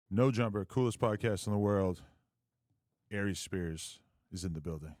No Jumper, coolest podcast in the world. Aries Spears is in the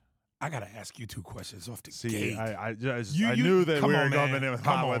building. I gotta ask you two questions off the See, gate. I knew that we were going in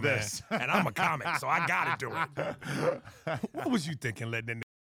hot with this. And I'm a comic, so I gotta do it. What was you thinking letting that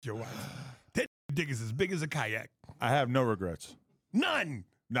your wife? That dick is as big as a kayak. I have no regrets. None.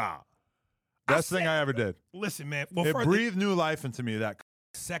 Nah. Best thing I ever did. Listen, man. Well, it breathed new life into me, that.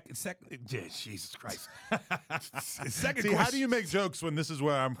 Second, yeah, Jesus Christ. Second See, question. how do you make jokes when this is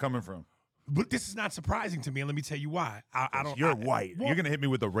where I'm coming from? But this is not surprising to me, and let me tell you why. I don't. You're white. You're gonna hit me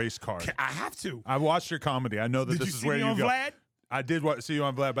with a race card. I have to. I watched your comedy. I know that this is where you go. Did you see me on Vlad? I did see you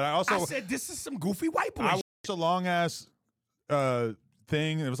on Vlad, but I said this is some goofy white boy. I watched a long ass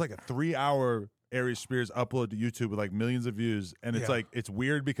thing. It was like a 3-hour Aries Spears upload to YouTube with like millions of views, and it's like it's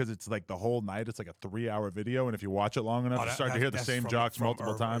weird because it's like the whole night. It's like a 3-hour video, and if you watch it long enough, you start to hear the same jokes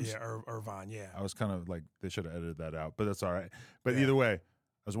multiple times. Yeah, Irvine. Yeah, I was kind of like they should have edited that out, but that's all right. But either way, I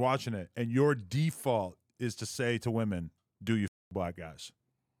was watching it, and your default is to say to women, "Do you black guys?"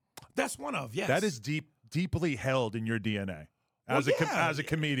 That's one of That is deeply held in your DNA as a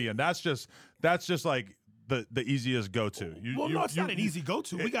comedian. That's just like the easiest go to. No, it's not an easy go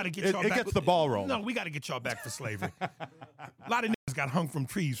to. We got to get y'all back. It gets the ball rolling. No, we got to get y'all back for slavery. A lot of niggas got hung from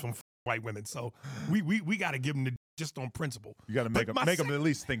trees from white women, so we got to give them just on principle. You got to make them at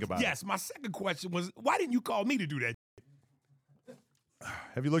least think about it. Yes, my second question was, why didn't you call me to do that?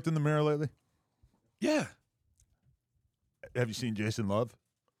 Have you looked in the mirror lately? Yeah. Have you seen Jason Love?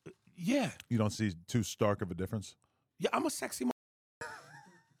 Yeah. You don't see too stark of a difference? Yeah, I'm a sexy mother.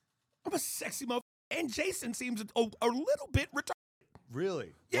 And Jason seems a little bit retarded.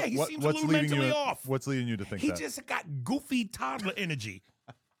 Really? Yeah, he seems a little mentally off. What's leading you to think that? He just got goofy toddler energy.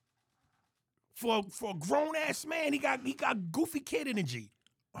 For a grown ass man, he got goofy kid energy.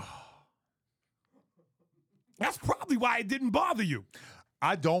 That's probably why it didn't bother you.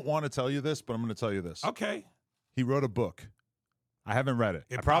 I don't want to tell you this, but I'm going to tell you this. Okay. He wrote a book. I haven't read it.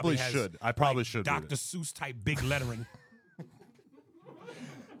 I probably should. I probably should. Dr. Seuss type big lettering.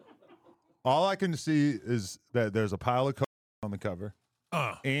 All I can see is that there's a pile of coke on the cover,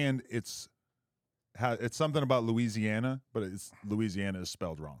 and it's something about Louisiana, but Louisiana is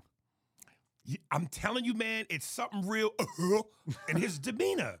spelled wrong. I'm telling you, man, it's something real in his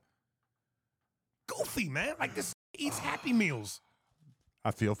demeanor. Goofy, man. Like this eats Happy Meals. I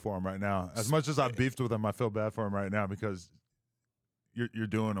feel for him right now. As much as I beefed with him, I feel bad for him right now because you're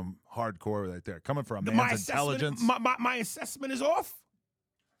doing him hardcore right there. Coming from a man's intelligence. My assessment is off.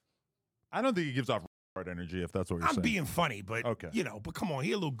 I don't think he gives off hard energy, if that's what you're saying. I'm being funny, but okay. But come on,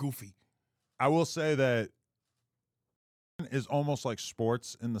 he a little goofy. I will say that is almost like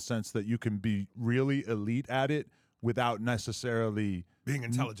sports in the sense that you can be really elite at it without necessarily being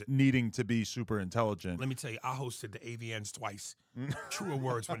intelligent, needing to be super intelligent. Let me tell you, I hosted the AVNs twice. Truer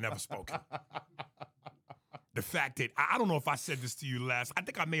words were never spoken. The fact that I don't know if I said this to you last. I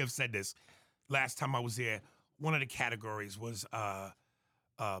think I may have said this last time I was there. One of the categories was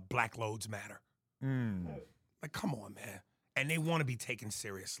Black Loads Matter. Like, come on, man. And they want to be taken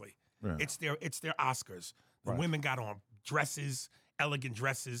seriously. Yeah. It's their Oscars. The women got on dresses, elegant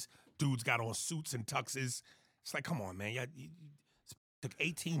dresses. Dudes got on suits and tuxes. It's like, come on, man. You took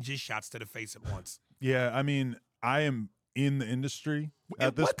 18 jizz shots to the face at once. Yeah, I mean, I am in the industry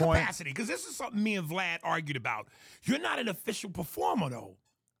at this point. What capacity? Because this is something me and Vlad argued about. You're not an official performer, though.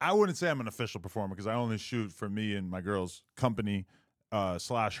 I wouldn't say I'm an official performer because I only shoot for me and my girl's company / her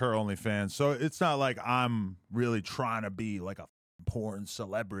OnlyFans. So it's not like I'm really trying to be like a porn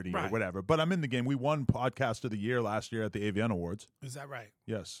celebrity or whatever. But I'm in the game. We won Podcast of the Year last year at the AVN Awards. Is that right?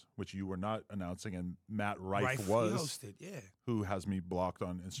 Yes, which you were not announcing, and Matt Rife was. Hosted, yeah. Who has me blocked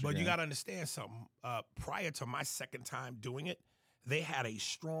on Instagram. But you got to understand something. Prior to my second time doing it, they had a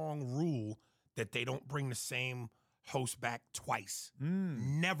strong rule that they don't bring the same host back twice.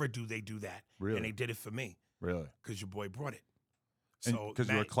 Never do they do that. Really? And they did it for me. Really? Because your boy brought it. So because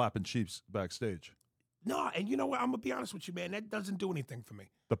you were clapping cheeks backstage. No, and you know what? I'm going to be honest with you, man. That doesn't do anything for me.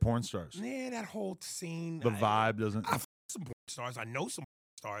 The porn stars. Yeah, that whole scene. The vibe doesn't. I some porn stars. I know some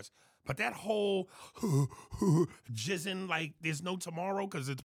porn stars. But that whole jizzing like there's no tomorrow because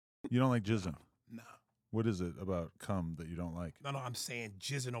it's. You don't like jizzing? Nah. What is it about cum that you don't like? No, I'm saying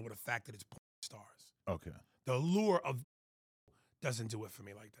jizzing over the fact that it's porn stars. Okay. The allure of doesn't do it for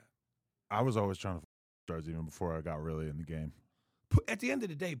me like that. I was always trying to stars even before I got really in the game. At the end of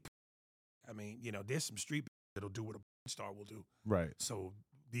the day, I mean, there's some street that'll do what a star will do. Right. So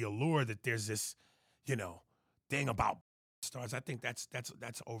the allure that there's this, thing about stars, I think that's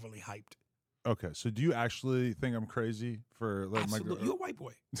overly hyped. Okay, so do you actually think I'm crazy for letting my girl? You're a white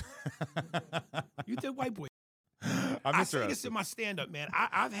boy. You did white boy. I say this in my stand-up, man.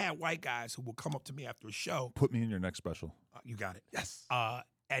 I've had white guys who will come up to me after a show. Put me in your next special. You got it. Yes.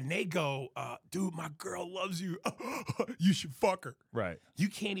 And they go, dude, my girl loves you. You should fuck her. Right. You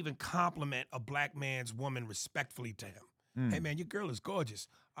can't even compliment a black man's woman respectfully to him. Hey, man, your girl is gorgeous.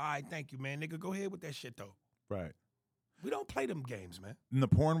 All right, thank you, man. Nigga, go ahead with that shit, though. Right. We don't play them games, man. In the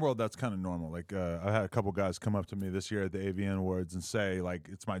porn world, that's kind of normal. Like, I had a couple guys come up to me this year at the AVN Awards and say, like,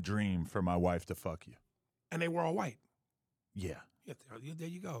 it's my dream for my wife to fuck you. And they were all white. Yeah. Yeah, there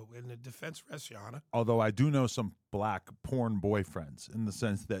you go. In the defense rests, Your Honor. Although I do know some black porn boyfriends in the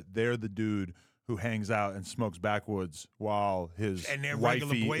sense that they're the dude who hangs out and smokes backwoods while his and they're wifey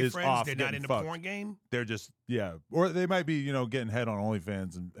regular is boyfriends. off They're not in the fucked. porn game. They're just or they might be getting head on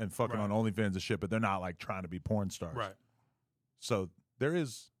OnlyFans and fucking Right. on OnlyFans and shit, but they're not like trying to be porn stars. Right. So there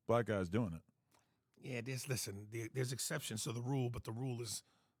is black guys doing it. Yeah, there's exceptions to the rule, but the rule is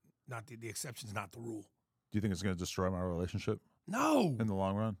not the exception's not the rule. Do you think it's going to destroy my relationship No, in the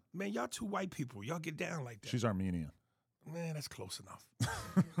long run? man, y'all two white people, y'all get down like that. She's Armenian. Man, that's close enough.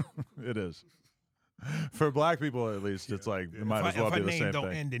 It is. For black people, at least, it's like it might as well be the same thing. If her name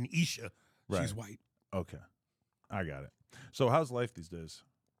don't end in Isha, Right. she's white. Okay, I got it. So how's life these days?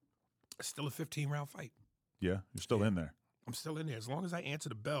 It's still a 15-round fight. Yeah, you're still in there. I'm still in there. As long as I answer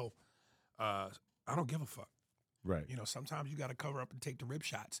the bell, I don't give a fuck. Right. Sometimes you got to cover up and take the rib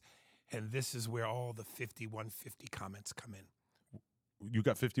shots. And this is where all the 5150 comments come in. You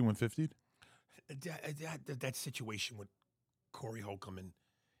got 5150'd? That situation with Corey Holcomb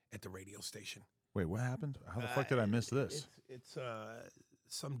at the radio station. Wait, what happened? How the fuck did I miss this? It's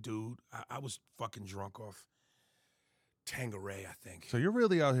some dude. I was fucking drunk off Tanqueray, I think. So you're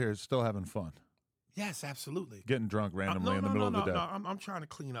really out here still having fun? Yes, absolutely. Getting drunk randomly in the middle of the day? No, I'm trying to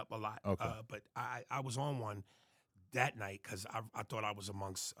clean up a lot. Okay. But I was on one that night because I thought I was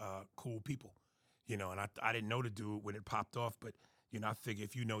amongst cool people, and I didn't know the dude when it popped off, but I figure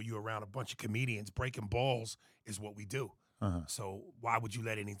if you're around a bunch of comedians, breaking balls is what we do. Uh-huh. So why would you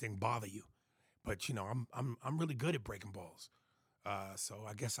let anything bother you? But I'm really good at breaking balls. So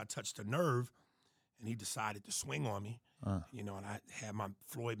I guess I touched a nerve, and he decided to swing on me. And I had my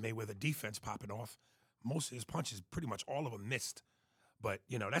Floyd Mayweather defense popping off. Most of his punches, pretty much all of them missed. But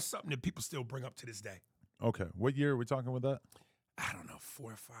that's something that people still bring up to this day. Okay. What year are we talking with that? I don't know,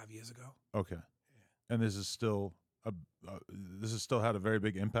 4 or 5 years ago. Okay. Yeah. And this is still had a very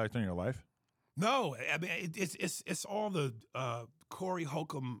big impact on your life? No, I mean it's all the Corey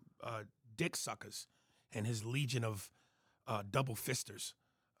Holcomb dick suckers and his legion of double fisters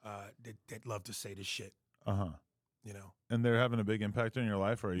that love to say this shit. And they're having a big impact on your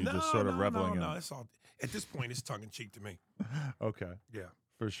life, or are you just sort of reveling in it? No, it's all at this point it's tongue in cheek to me. Okay. Yeah.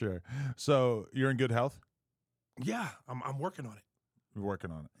 For sure. So you're in good health? Yeah, I'm working on it. You're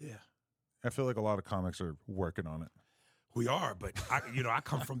working on it. Yeah. I feel like a lot of comics are working on it. We are, but I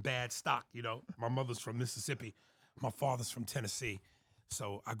come from bad stock. My mother's from Mississippi, my father's from Tennessee,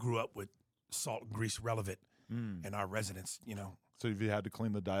 so I grew up with salt and grease relevant in our residence. So have you had to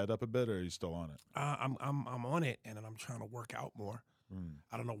clean the diet up a bit, or are you still on it? I'm on it, and I'm trying to work out more.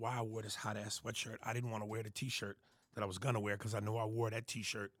 I don't know why I wore this hot ass sweatshirt. I didn't want to wear the T-shirt that I was gonna wear because I know I wore that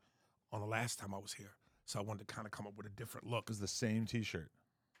T-shirt on the last time I was here, so I wanted to kind of come up with a different look. It's the same T-shirt.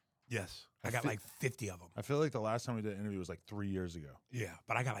 Yes. I got like 50 of them. I feel like the last time we did an interview was like 3 years ago. Yeah,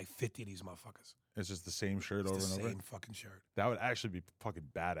 but I got like 50 of these motherfuckers. It's just the same shirt over and over? The same fucking shirt. That would actually be fucking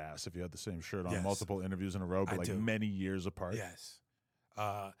badass if you had the same shirt on Yes. multiple interviews in a row, but like many years apart. Yes.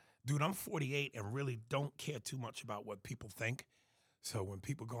 Dude, I'm 48 and really don't care too much about what people think. So when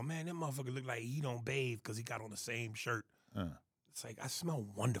people go, man, that motherfucker look like he don't bathe because he got on the same shirt. It's like, I smell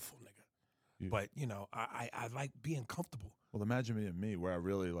wonderful, nigga. But, I like being comfortable. Well, imagine me where I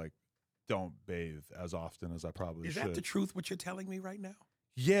really like don't bathe as often as I probably should. Is that the truth, what you're telling me right now?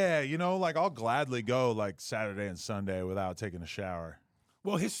 Yeah, like I'll gladly go like Saturday and Sunday without taking a shower.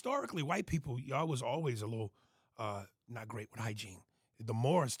 Well, historically, white people, y'all was always a little not great with hygiene. The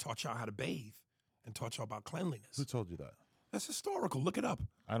Moors taught y'all how to bathe and taught y'all about cleanliness. Who told you that? That's historical. Look it up.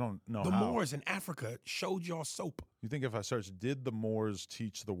 I don't know The how. Moors in Africa showed y'all soap. You think if I search, did the Moors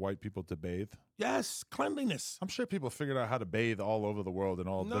teach the white people to bathe? Yes, cleanliness. I'm sure people figured out how to bathe all over the world in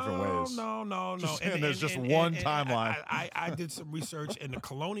all different ways. No. And there's just one timeline. I did some research in the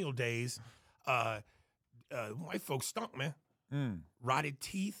colonial days. White folks stunk, man. Rotted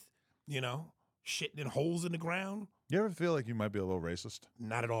teeth, shitting in holes in the ground. You ever feel like you might be a little racist?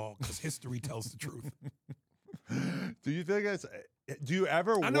 Not at all, because history tells the truth. Do you think do you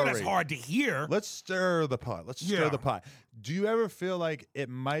ever worry? I know that's hard to hear. Let's stir the pot. Stir the pot. Do you ever feel like it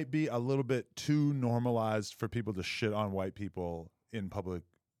might be a little bit too normalized for people to shit on white people in public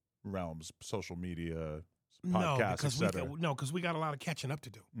realms, social media, podcasts, etc.? Because we got a lot of catching up to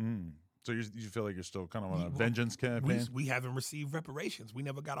do. So you feel like you're still kind of on a vengeance campaign? We haven't received reparations. We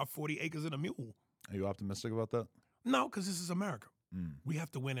never got our 40 acres and a mule. Are you optimistic about that? No, because this is America. We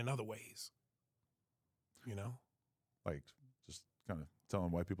have to win in other ways. Like just kind of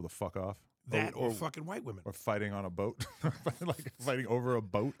telling white people to fuck off? That or fucking white women. Or fighting on a boat? Like fighting over a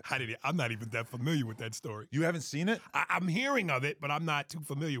boat? I'm not even that familiar with that story. You haven't seen it? I'm hearing of it, but I'm not too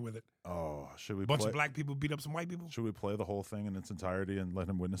familiar with it. Oh, should we Bunch of black people beat up some white people? Should we play the whole thing in its entirety and let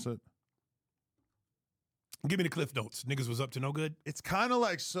him witness it? Give me the Cliff Notes. Niggas was up to no good? It's kind of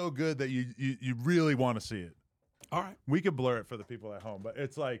like so good that you really want to see it. All right. We could blur it for the people at home, but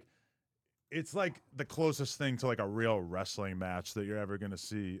it's like the closest thing to like a real wrestling match that you're ever going to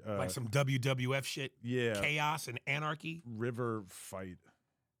see. Like some WWF shit? Yeah. Chaos and anarchy? River fight.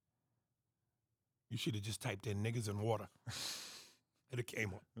 You should have just typed in niggas and water. It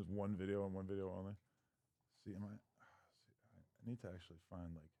came up. There's one video and one video only. See, I need to actually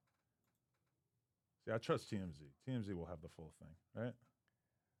find like. See, I trust TMZ. TMZ will have the full thing, right?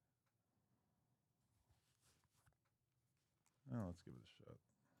 Oh, let's give it a shot.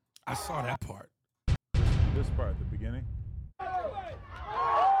 I saw that part. This part at the beginning.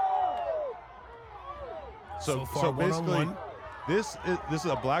 So basically, this is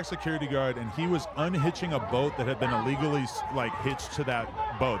a black security guard, and he was unhitching a boat that had been illegally like hitched to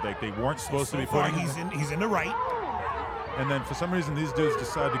that boat. Like they weren't supposed to be putting. He's in the right. And then for some reason, these dudes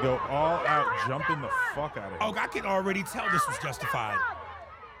decide to go all out, jumping the fuck out of him. Oh, I can already tell this was justified.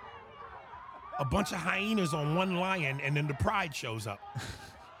 A bunch of hyenas on one lion, and then the pride shows up.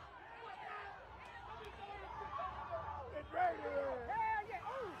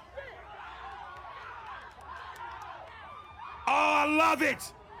 Oh, I love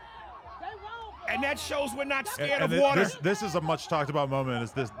it. And that shows we're not scared of water. This is a much talked about moment.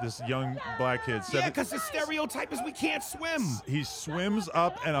 Is this young black kid? Yeah, because the stereotype is we can't swim. He swims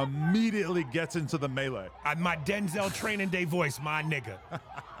up and immediately gets into the melee. My Denzel training day voice, my nigga.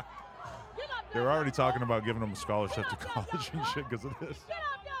 They were already talking about giving him a scholarship to college and shit because of this.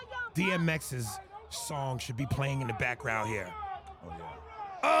 DMX's song should be playing in the background here. Oh, yeah.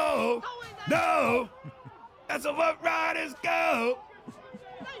 Oh, no. That's a what riders go.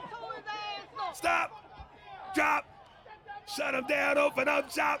 Stop. Drop. Shut him down. Open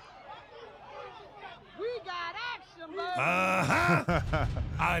up shop. We got action, bro. Uh-huh.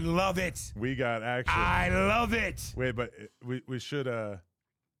 I love it. We got action. I love it. Wait, but we should,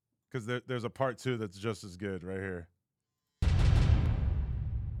 because there's a part 2 that's just as good right here.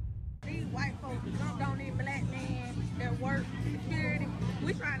 These white folks jumped on these black men that work security.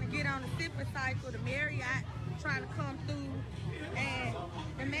 We trying to get on the sipping cycle, the Marriott trying to come through. And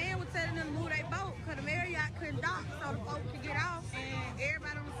the man was telling them to move their boat because the Marriott couldn't dock so the folks could get off. And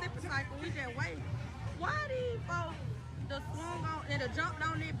everybody on the sipping cycle, we just wait. Why these folks that swung on and jumped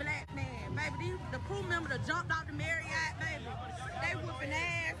on this black man, baby? The crew member that jumped off the Marriott, baby. They whooping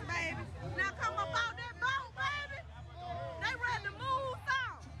ass, baby. Now come up out that boat, baby. They ready to move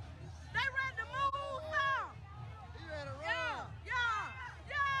some. They ready to move some. Yeah.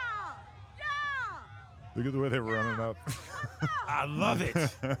 Look at the way they're running up. I love it.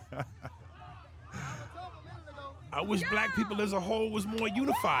 I wish black people as a whole was more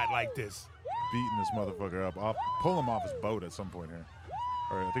unified like this. Beating this motherfucker up. Pull him off his boat at some point here.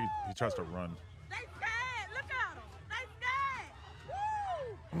 All right, I think he tries to run. They scared. Look at them. They scared.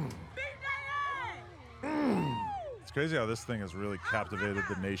 Woo! Beat their ass. It's crazy how this thing has really captivated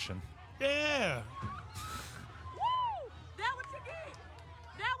the nation. Yeah. Woo! That what you get.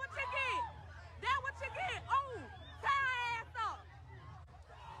 That what you get. That what you get. Oh, tie her ass up.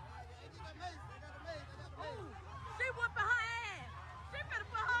 Ooh, she whooping her ass. She finna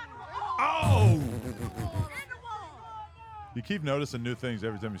put her in the wall. Oh. In the wall. You keep noticing new things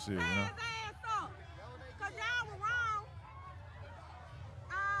every time you see it, you know? Tie his ass up. Cause y'all were wrong.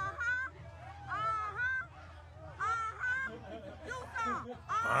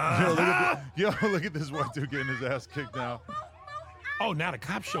 You some. Look at this white dude getting his ass kicked now. Oh, now the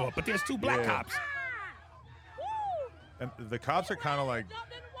cops show up, but there's 2 black cops. And the cops are kind of like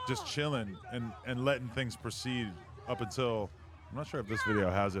just chilling and letting things proceed up until, I'm not sure if this video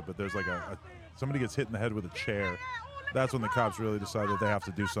has it, but there's like somebody gets hit in the head with a chair. That's when the cops really decide that they have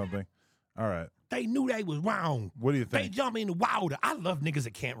to do something. All right. They knew they was wrong. What do you think? They jump in the wilder. I love niggas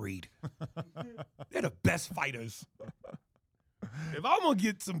that can't read. They're the best fighters. If I'm gonna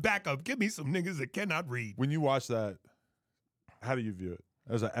get some backup, give me some niggas that cannot read. When you watch that, how do you view it?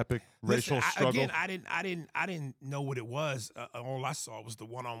 As an epic racial struggle? I didn't know what it was. All I saw was the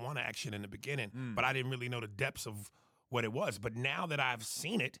one-on-one action in the beginning, but I didn't really know the depths of what it was. But now that I've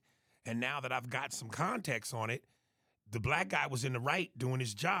seen it, And now that I've got some context on it, the black guy was in the right doing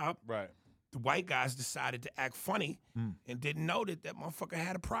his job. Right. The white guys decided to act funny and didn't know that motherfucker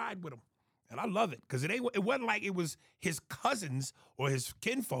had a pride with him. And I love it because it wasn't like it was his cousins or his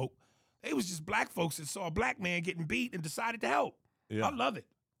kinfolk. It was just black folks that saw a black man getting beat and decided to help. Yeah. I love it.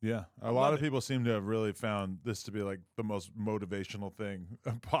 Yeah. A lot of people seem to have really found this to be like the most motivational thing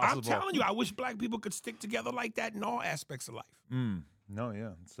possible. I'm telling you, I wish black people could stick together like that in all aspects of life. No,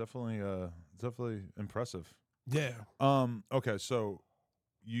 yeah. It's definitely impressive. Yeah. Okay, so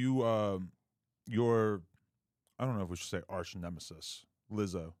you your I don't know if we should say arch nemesis,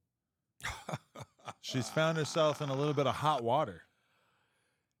 Lizzo. She's found herself in a little bit of hot water.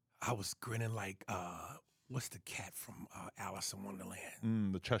 I was grinning like what's the cat from Alice in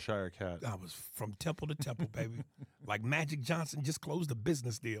Wonderland? The Cheshire Cat. I was from temple to temple, baby. Like Magic Johnson just closed a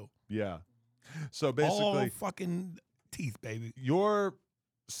business deal. Yeah. So basically, all fucking teeth, baby. Your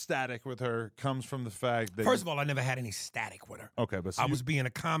static with her comes from the fact that first of all, I never had any static with her. Okay, but so I was being a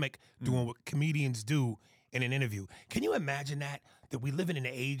comic doing what comedians do in an interview. Can you imagine that we live in an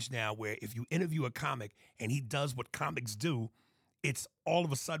age now where if you interview a comic and he does what comics do, it's all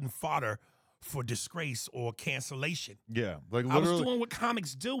of a sudden fodder for disgrace or cancellation. Yeah, like I literally, was doing what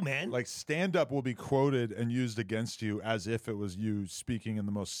comics do, man. like stand-up will be quoted and used against you as if it was you speaking in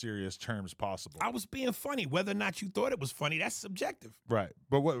the most serious terms possible. I was being funny. Whether or not you thought it was funny, that's subjective. Right.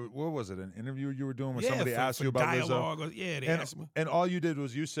 But what was it? An interview you were doing where Yeah, somebody asked you about dialogue Lizzo? or- yeah, they asked me. And all you did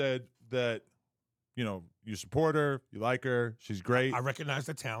was you said that, you know, you support her, you like her, she's great, I recognize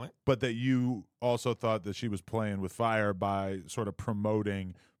the talent. but that you also thought that she was playing with fire by sort of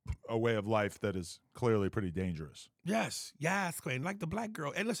promoting a way of life that is clearly pretty dangerous. Yes, queen, like the black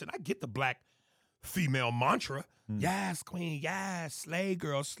girl. And listen, I get the black female mantra. Yes, queen, yes, slay,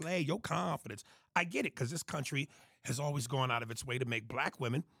 girl, slay, your confidence. I get it, because this country has always gone out of its way to make black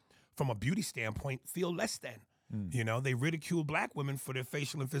women, from a beauty standpoint, feel less than. You know, they ridicule black women for their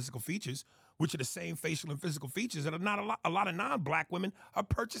facial and physical features, which are the same facial and physical features that a lot of non-black women are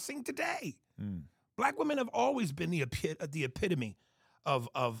purchasing today. Black women have always been the epitome of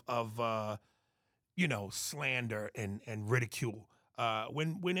you know, slander and ridicule.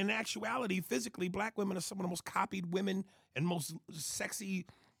 When in actuality, physically, black women are some of the most copied women and most sexy,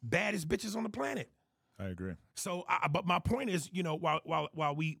 baddest bitches on the planet. I agree. So, but my point is, you know,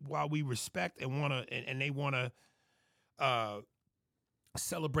 while we respect and wanna and they wanna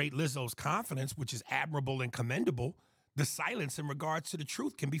celebrate Lizzo's confidence, which is admirable and commendable, the silence in regards to the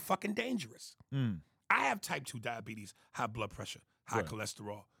truth can be fucking dangerous. I have type 2 diabetes, high blood pressure, high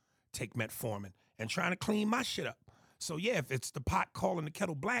cholesterol, take metformin, and trying to clean my shit up. So yeah, if it's the pot calling the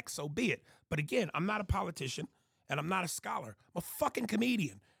kettle black, so be it. But again, I'm not a politician and I'm not a scholar. I'm a fucking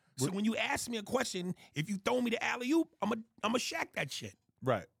comedian. So when you ask me a question, if you throw me the alley-oop, I'm a shack that shit.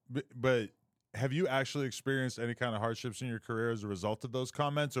 Right. But have you actually experienced any kind of hardships in your career as a result of those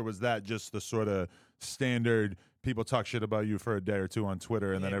comments, or was that just the sort of standard people talk shit about you for a day or two on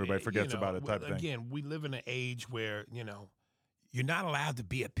Twitter and then everybody forgets about it type thing? Again, we live in an age where, you know, you're not allowed to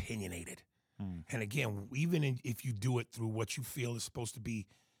be opinionated. And again, even if you do it through what you feel is supposed to be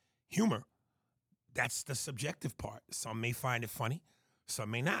humor, that's the subjective part. Some may find it funny,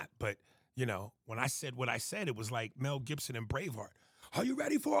 some may not. But, you know, when I said what I said, it was like Mel Gibson and Braveheart. Are you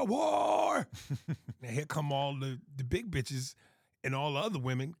ready for a war? Now here come all the big bitches and all the other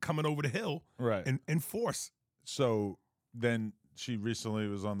women coming over the hill in force. So then she recently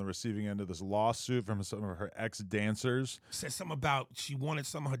was on the receiving end of this lawsuit from some of her ex-dancers. Said something about she wanted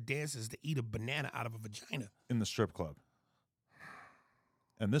some of her dancers to eat a banana out of a vagina. In the strip club.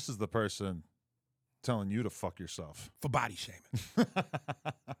 And this is the person telling you to fuck yourself. For body shaming.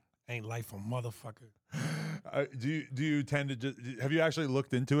 Ain't life a motherfucker. Do you tend to just, have you actually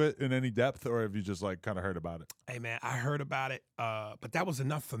looked into it in any depth, or have you just like kind of heard about it? Hey man, I heard about it, but that was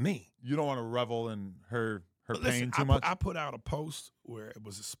enough for me. You don't want to revel in her But pain listen, too much? I put out a post where it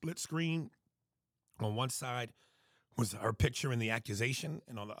was a split screen. On one side was her picture and the accusation,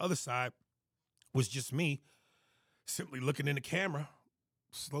 and on the other side was just me simply looking in the camera,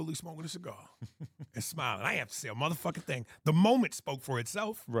 slowly smoking a cigar and smiling. I didn't have to say a motherfucking thing. The moment spoke for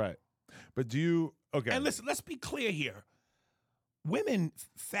itself. Right. But do you, okay. And listen, let's be clear here. Women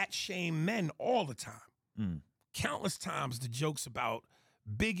fat shame men all the time. Countless times the jokes about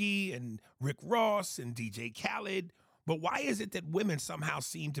Biggie and Rick Ross and DJ Khaled. But why is it that women somehow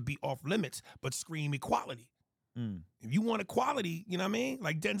seem to be off limits but scream equality? If you want equality, you know what I mean?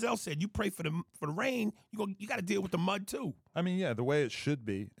 Like Denzel said, you pray for the rain, you got to deal with the mud too. I mean, yeah, the way it should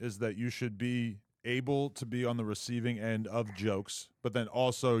be is that you should be able to be on the receiving end of jokes, but then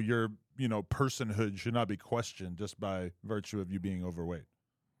also your, you know, personhood should not be questioned just by virtue of you being overweight.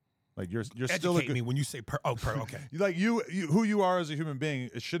 Like you're still Educate me when you say okay. Like you who you are as a human being,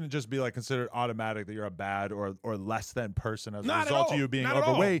 it shouldn't just be like considered automatic that you're a bad or less than person as a result of you being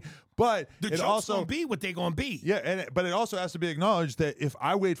overweight. But the it also gonna be what they're gonna be. Yeah, but it also has to be acknowledged that if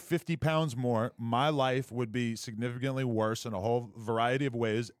I weighed 50 pounds more, my life would be significantly worse in a whole variety of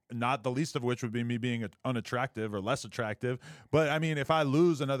ways, not the least of which would be me being unattractive or less attractive. But I mean, if I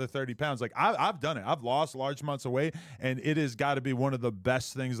lose another 30 pounds, like I've done it. I've lost large amounts of weight, and it has got to be one of the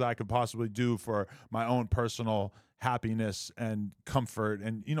best things that I could possibly do for my own personal happiness and comfort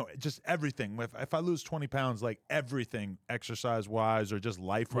and, just everything. If I lose 20 pounds, like everything exercise-wise or just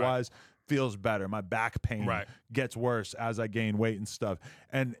life-wise feels better. My back pain gets worse as I gain weight and stuff.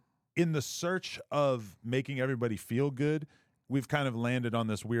 And in the search of making everybody feel good, we've kind of landed on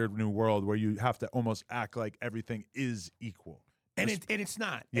this weird new world where you have to almost act like everything is equal. And it's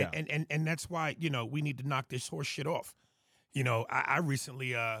not. Yeah. And that's why, we need to knock this horse shit off. I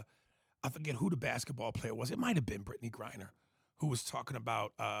recently, I forget who the basketball player was. It might have been Brittany Griner, who was talking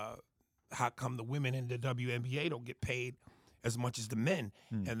about how come the women in the WNBA don't get paid as much as the men,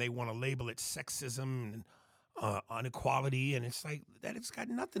 and they want to label it sexism and inequality, and it's like that. It's got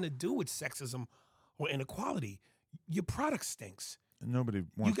nothing to do with sexism or inequality. Your product stinks. Nobody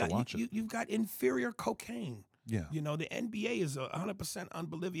wants to watch it. You've got inferior cocaine. Yeah. The NBA is 100% on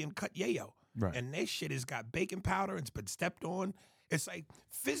Bolivian cut yayo. Right. And their shit has got baking powder and it's been stepped on. It's like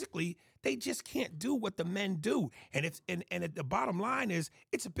physically they just can't do what the men do. And the bottom line is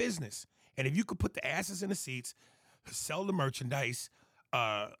it's a business. And if you could put the asses in the seats, sell the merchandise,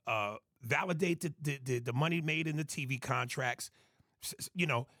 validate the money made in the TV contracts,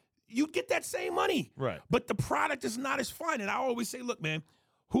 you'd get that same money. Right. But the product is not as fun. And I always say, look, man,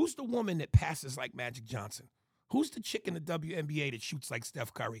 who's the woman that passes like Magic Johnson? Who's the chick in the WNBA that shoots like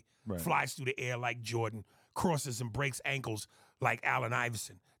Steph Curry, flies through the air like Jordan, crosses and breaks ankles like Allen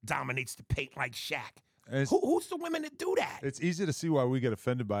Iverson, dominates the paint like Shaq? Who's the women that do that? It's easy to see why we get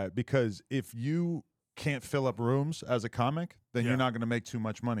offended by it, because if you can't fill up rooms as a comic, then you're not going to make too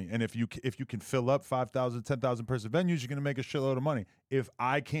much money. And if you can fill up 5,000, 10,000 person venues, you're going to make a shitload of money. If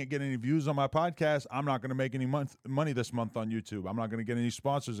I can't get any views on my podcast, I'm not going to make any money this month on YouTube. I'm not going to get any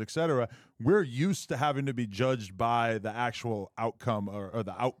sponsors, etc. We're used to having to be judged by the actual outcome or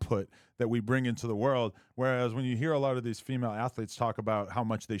the output that we bring into the world. Whereas when you hear a lot of these female athletes talk about how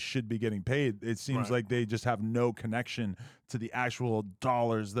much they should be getting paid, it seems like they just have no connection to the actual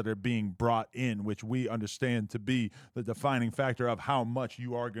dollars that are being brought in, which we understand to be the defining factor of how much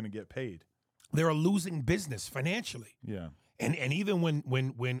you are going to get paid. They're a losing business financially. Yeah. And even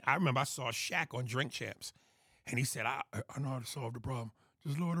when I remember I saw Shaq on Drink Champs, and he said, I know how to solve the problem.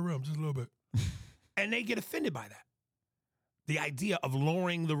 Just lower the rim just a little bit. And they get offended by that. The idea of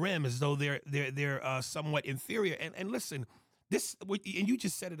lowering the rim as though they're somewhat inferior. And listen, this, and you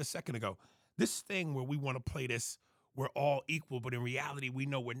just said it a second ago, this thing where we want to play this, we're all equal, but in reality we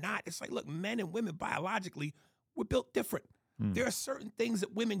know we're not. It's like, look, men and women biologically, we're built different. There are certain things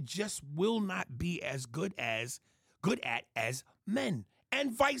that women just will not be as good at as men,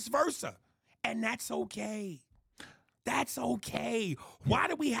 and vice versa. And that's okay. That's okay. Why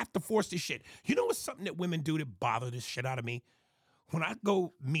do we have to force this shit? You know what's something that women do that bother the shit out of me? When I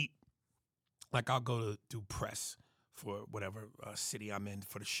go meet, like I'll go to do press for whatever city I'm in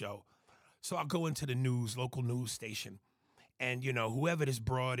for the show. So I'll go into the local news station, and whoever this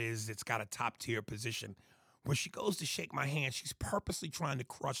broad is that's got a top tier position, when she goes to shake my hand, she's purposely trying to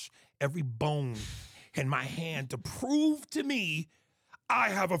crush every bone in my hand to prove to me I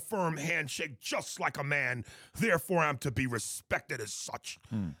have a firm handshake just like a man, therefore I'm to be respected as such.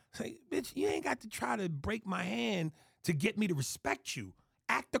 Say, bitch, you ain't got to try to break my hand to get me to respect you.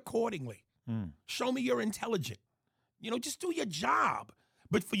 Act accordingly. Show me you're intelligent. Just do your job.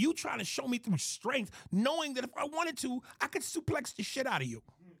 But for you trying to show me through strength, knowing that if I wanted to, I could suplex the shit out of you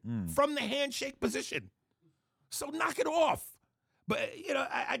from the handshake position. So knock it off. But,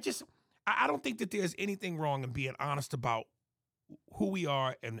 I don't think that there's anything wrong in being honest about who we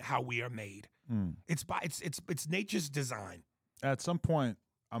are and how we are made. It's nature's design. At some point,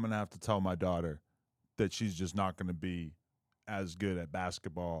 I'm going to have to tell my daughter that she's just not going to be as good at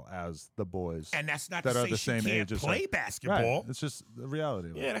basketball as the boys. And that's not that to are say the she same can't age play basketball. Right. It's just the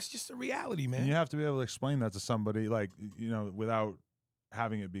reality. Yeah, that's just the reality, man. And you have to be able to explain that to somebody, without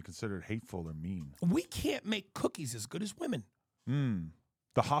having it be considered hateful or mean. We can't make cookies as good as women.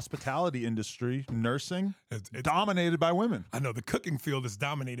 The hospitality industry, nursing, it's dominated by women. I know the cooking field is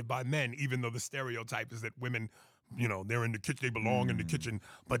dominated by men, even though the stereotype is that women, they're in the kitchen, they belong in the kitchen.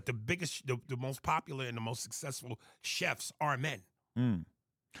 But the biggest, the most popular and the most successful chefs are men.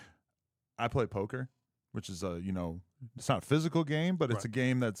 I play poker, which is It's not a physical game, but it's a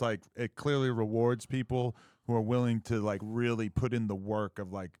game that's like it clearly rewards people who are willing to like really put in the work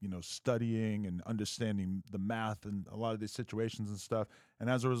of like, you know, studying and understanding the math and a lot of these situations and stuff. And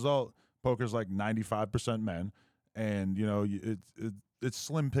as a result, poker's like 95% men, and you know, it's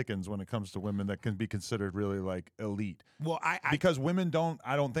slim pickings when it comes to women that can be considered really like elite. Well, because women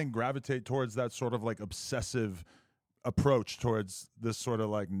I don't think gravitate towards that sort of like obsessive approach towards this sort of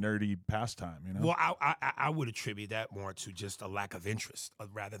like nerdy pastime, you know? Well, I would attribute that more to just a lack of interest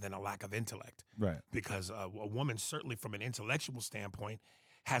rather than a lack of intellect. Right. Because a woman, certainly from an intellectual standpoint,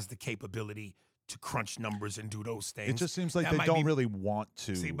 has the capability to crunch numbers and do those things. It just seems like they don't really want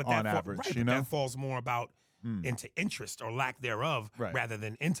to on average, right, you but know? that falls more about into interest or lack thereof rather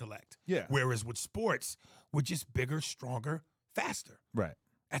than intellect. Yeah. Whereas with sports, we're just bigger, stronger, faster. Right.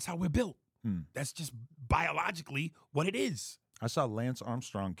 That's how we're built. That's just biologically what it is. I saw Lance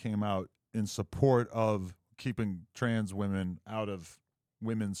Armstrong came out in support of keeping trans women out of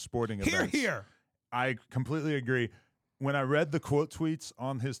women's sporting events. Here. I completely agree. When I read the quote tweets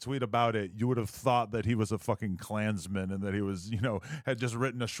on his tweet about it, you would have thought that he was a fucking Klansman and that he was, you know, had just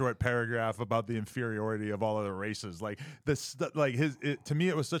written a short paragraph about the inferiority of all other races. Like this, like to me,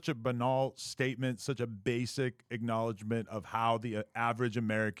 it was such a banal statement, such a basic acknowledgement of how the average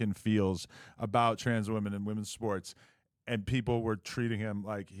American feels about trans women and women's sports. And people were treating him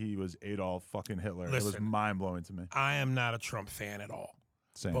like he was Adolf fucking Hitler. Listen, it was mind blowing to me. I am not a Trump fan at all.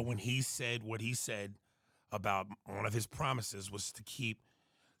 Same. But when he said what he said about one of his promises was to keep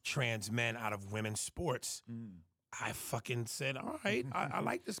trans men out of women's sports, I fucking said, all right, I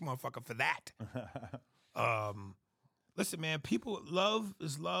like this motherfucker for that. Listen, man, love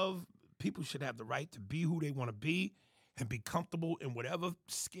is love. People should have the right to be who they want to be and be comfortable in whatever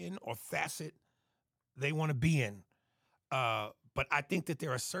skin or facet they want to be in. But I think that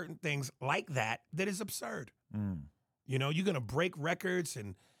there are certain things like that is absurd. You know, you're going to break records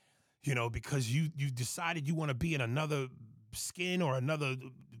and, you know, because you decided you want to be in another skin or another,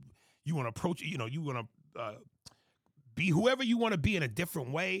 you want to approach, you know, you want to be whoever you want to be in a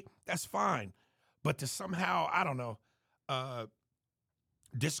different way, that's fine. But to somehow, I don't know,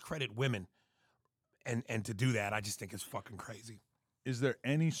 discredit women and to do that, I just think it's fucking crazy. Is there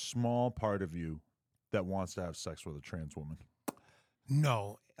any small part of you that wants to have sex with a trans woman?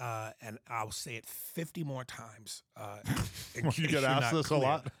 No, and I'll say it 50 more times. You get asked this a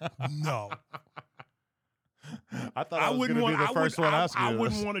lot? No. I thought I was going to be the first one asking you I this.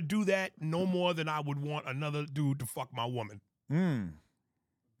 wouldn't want to do that no more than I would want another dude to fuck my woman.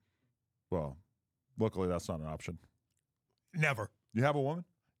 Well, luckily that's not an option. Never. You have a woman?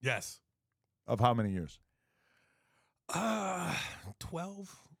 Yes. Of how many years?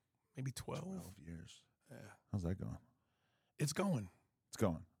 12, maybe 12. 12 years. Yeah. How's that going? It's going. It's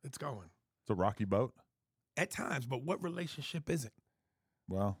going. It's going. It's a rocky boat? At times, but what relationship isn't?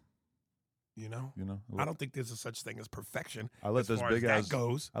 Well, you know? I I don't think there's a such thing as perfection. I let as this far big as ass that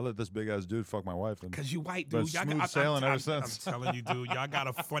goes. I let this big ass dude fuck my wife. Because you white, But dude. smooth sailing ever since. I'm telling you, dude, y'all got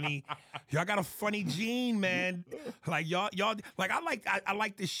a funny gene, man. Like y'all like I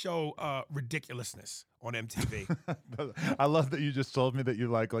like this show Ridiculousness on MTV. I love that you just told me that you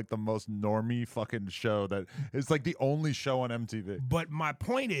like the most normie fucking show that is like the only show on MTV. But my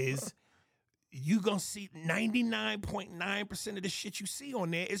point is, you gonna see 99.9% of the shit you see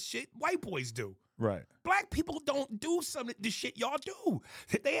on there is shit white boys do. Right. Black people don't do some of the shit y'all do.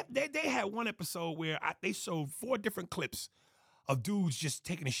 They had one episode where they showed 4 different clips of dudes just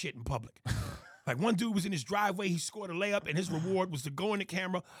taking a shit in public. Like one dude was in his driveway, he scored a layup, and his reward was to go in the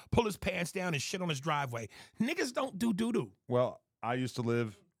camera, pull his pants down, and shit on his driveway. Niggas don't do doo-doo. Well, I used to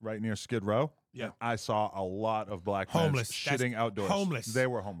live right near Skid Row. Yeah. I saw a lot of black Homeless. men shitting outdoors. Homeless. They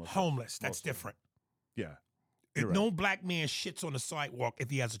were homeless. Homeless. That's different. Yeah. If right. no black man shits on the sidewalk if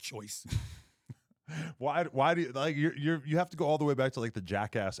he has a choice. Why do you like you have to go all the way back to like the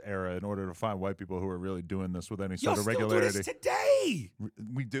Jackass era in order to find white people who are really doing this with any sort of regularity? Y'all still do this today.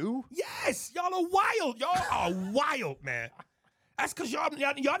 We do? Yes, y'all are wild. Y'all are wild, man. That's because y'all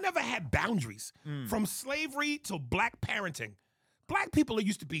never had boundaries. From slavery to black parenting. Black people are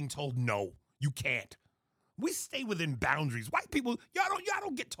used to being told no, you can't. We stay within boundaries. White people, y'all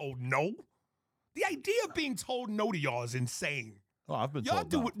don't get told no. The idea of being told no to y'all is insane. Oh, I've been y'all told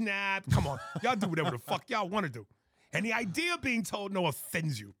do no. it. Nah, come on. Y'all do whatever the fuck y'all want to do. And the idea of being told no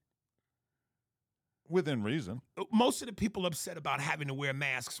offends you. Within reason. Most of the people upset about having to wear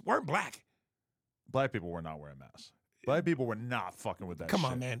masks weren't black. Black people were not wearing masks. Black people were not fucking with that shit. Come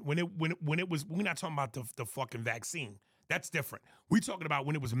on, man. When it was, we're not talking about the fucking vaccine. That's different. We're talking about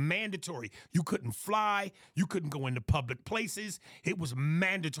when it was mandatory. You couldn't fly. You couldn't go into public places. It was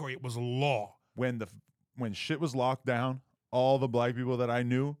mandatory. It was law. When the when shit was locked down, all the black people that I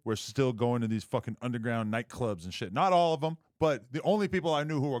knew were still going to these fucking underground nightclubs and shit. Not all of them, but the only people I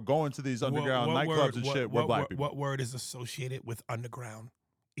knew who were going to these underground nightclubs and shit were black people. What word is associated with underground?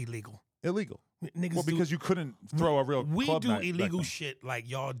 Illegal. Illegal. Niggas well, because you couldn't throw a real we club do night illegal shit like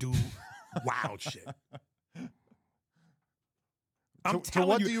y'all do wild shit. So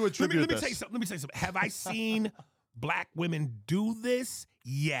what do you attribute let me tell you something. Have I seen black women do this?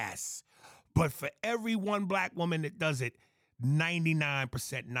 Yes. But for every one black woman that does it, 99%,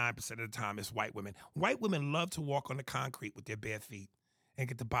 9% of the time it's white women. White women love to walk on the concrete with their bare feet and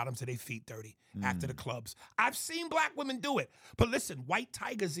get the bottoms of their feet dirty after the clubs. I've seen black women do it. But listen, white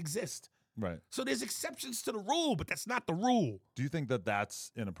tigers exist. Right. So there's exceptions to the rule, but that's not the rule. Do you think that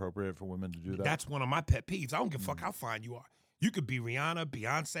that's inappropriate for women to do that? That's one of my pet peeves. I don't give a fuck how fine you are. You could be Rihanna,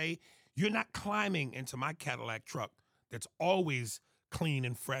 Beyonce. You're not climbing into my Cadillac truck that's always clean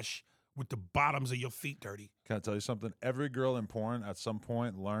and fresh with the bottoms of your feet dirty. Can I tell you something? Every girl in porn at some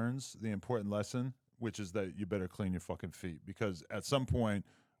point learns the important lesson, which is that you better clean your fucking feet. Because at some point,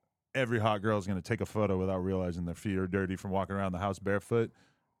 every hot girl is going to take a photo without realizing their feet are dirty from walking around the house barefoot,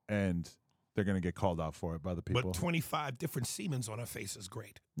 and they're going to get called out for it by the people. But 25 different semens on her face is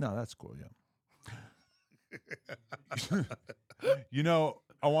great. No, that's cool, yeah. You know,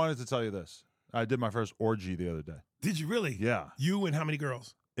 I wanted to tell you this. I did my first orgy the other day. Did you really? Yeah. You and how many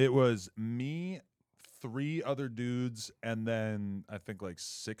girls? It was me, 3 other dudes, and then I think like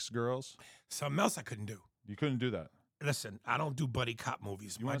 6 girls. Something else I couldn't do. You couldn't do that. Listen, I don't do buddy cop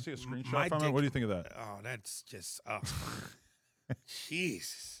movies. You want to see a screenshot from it? What do you think of that? Oh, that's just,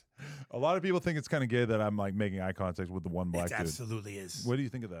 Jesus. A lot of people think it's kind of gay that I'm like making eye contact with the one black dude. It absolutely is. What do you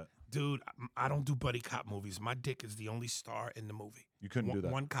think of that? Dude, I don't do buddy cop movies. My dick is the only star in the movie. You couldn't do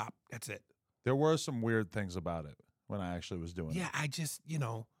that. One cop, that's it. There were some weird things about it when I actually was doing it. Yeah, I just,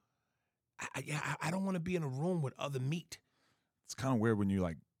 I don't want to be in a room with other meat. It's kind of weird when you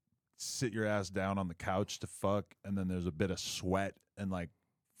like sit your ass down on the couch to fuck, and then there's a bit of sweat and like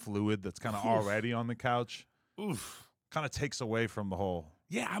fluid that's kind of already on the couch. Oof. Kind of takes away from the whole.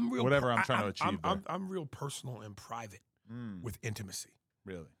 Yeah, I'm real. Whatever I'm trying to achieve. I'm real personal and private with intimacy.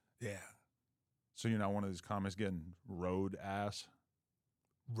 Really? Yeah. So you're not one of these comics getting road ass?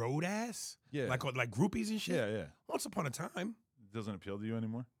 Road ass? Yeah. Like groupies and shit? Yeah, yeah. Once upon a time. It doesn't appeal to you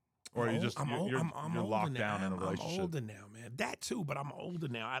anymore? Or are you just you're locked down in a relationship? I'm older now, man. That too, but I'm older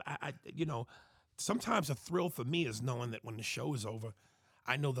now. I sometimes a thrill for me is knowing that when the show is over,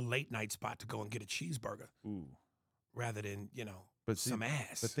 I know the late night spot to go and get a cheeseburger. Ooh. Rather than, some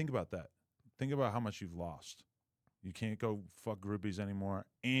ass. But think about that. Think about how much you've lost. You can't go fuck groupies anymore,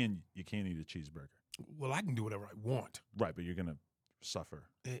 and you can't eat a cheeseburger. Well, I can do whatever I want. Right, but you're going to suffer.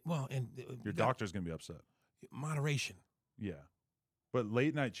 Your doctor's going to be upset. Moderation. Yeah. But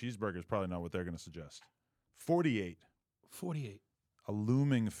late night cheeseburger is probably not what they're going to suggest. 48. 48. A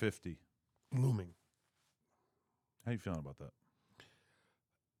looming 50. Looming. How you feeling about that?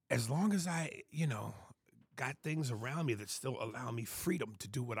 As long as I, got things around me that still allow me freedom to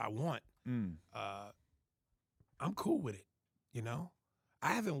do what I want, I'm cool with it,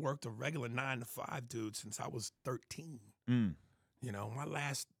 I haven't worked a regular 9 to 5, dude, since I was 13. My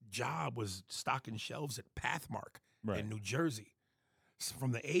last job was stocking shelves at Pathmark in New Jersey. So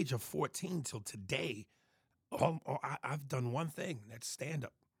from the age of 14 till today, I've done one thing, that's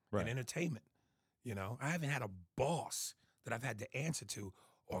stand-up and entertainment. I haven't had a boss that I've had to answer to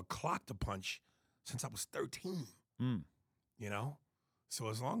or clock to punch since I was 13, So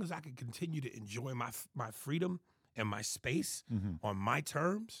as long as I can continue to enjoy my freedom and my space on my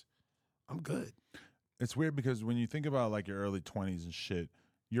terms, I'm good. It's weird because when you think about like your early 20s and shit,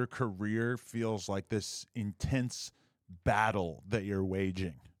 your career feels like this intense battle that you're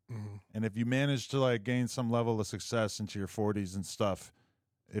waging. And if you manage to like gain some level of success into your 40s and stuff,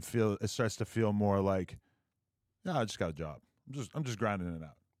 it starts to feel more like, yeah, I just got a job. I'm just grinding it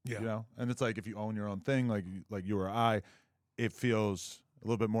out. Yeah. And it's like if you own your own thing, like you or I, it feels a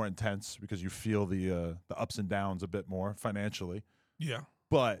little bit more intense because you feel the ups and downs a bit more financially. Yeah.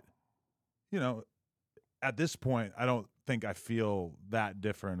 But, at this point, I don't think I feel that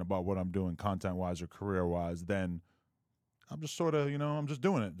different about what I'm doing content-wise or career-wise. Then I'm just sort of, I'm just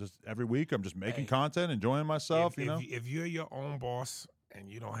doing it. Just every week, I'm just making content, enjoying myself, If you're your own boss and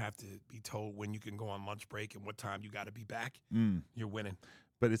you don't have to be told when you can go on lunch break and what time you got to be back, you're winning.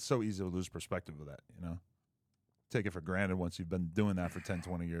 But it's so easy to lose perspective of that, Take it for granted once you've been doing that for 10,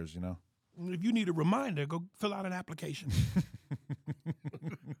 20 years, If you need a reminder, go fill out an application.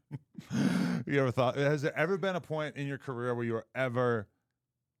 You ever thought, has there ever been a point in your career where you were ever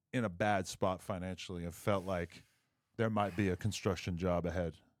in a bad spot financially and felt like there might be a construction job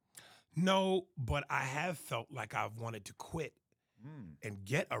ahead? No, but I have felt like I've wanted to quit and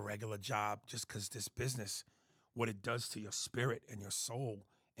get a regular job just because this business, what it does to your spirit and your soul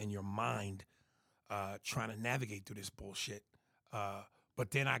and your mind, trying to navigate through this bullshit.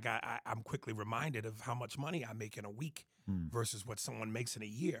 But then I'm quickly reminded of how much money I make in a week versus what someone makes in a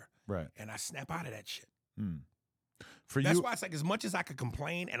year. Right. And I snap out of that shit. For That's you, why it's like as much as I could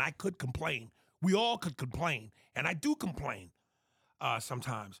complain, and I could complain, we all could complain, and I do complain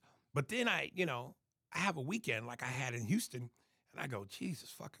sometimes. But then I have a weekend like I had in Houston, and I go,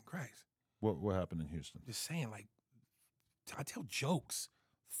 Jesus fucking Christ. what happened in Houston? Just saying, like, I tell jokes,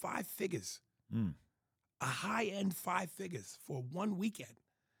 5 figures, a high-end 5 figures for one weekend.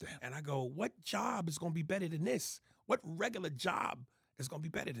 Damn. And I go, what job is going to be better than this? What regular job is going to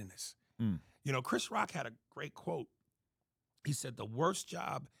be better than this? Chris Rock had a great quote. He said, the worst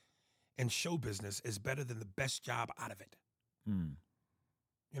job in show business is better than the best job out of it. You know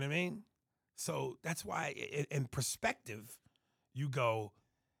what I mean? So that's why in perspective, you go,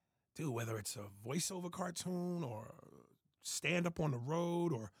 dude, whether it's a voiceover cartoon or stand up on the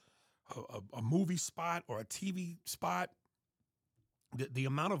road or a movie spot or a TV spot, the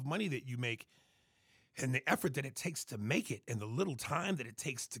amount of money that you make and the effort that it takes to make it and the little time that it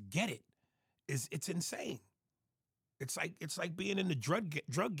takes to get it it's insane. It's like being in the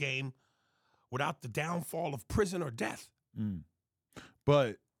drug game without the downfall of prison or death.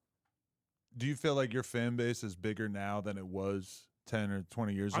 But do you feel like your fan base is bigger now than it was 10 or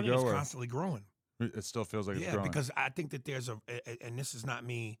 20 years I ago? think it's constantly growing. It still feels like it's growing? Yeah, because I think that there's and this is not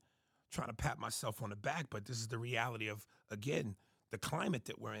me trying to pat myself on the back, but this is the reality of, again, the climate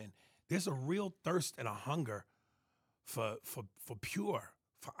that we're in. There's a real thirst and a hunger for pure,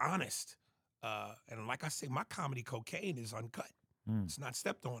 for honest. And like I say, my comedy cocaine is uncut. It's not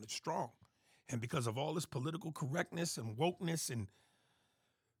stepped on, it's strong. And because of all this political correctness and wokeness and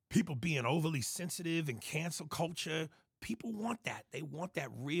people being overly sensitive and cancel culture, people want that. They want that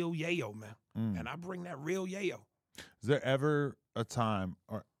real yayo, man. And I bring that real yayo. Is there ever a time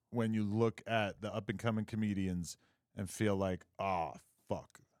when you look at the up-and-coming comedians and feel like, oh,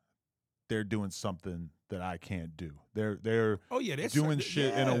 fuck, they're doing something that I can't do? They're doing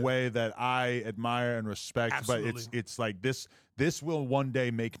shit in a way that I admire and respect. Absolutely. But it's like this will one day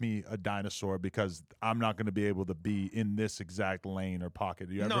make me a dinosaur because I'm not going to be able to be in this exact lane or pocket.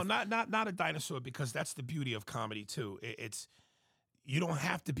 Not a dinosaur, because that's the beauty of comedy too. It's you don't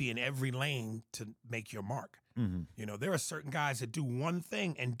have to be in every lane to make your mark. There are certain guys that do one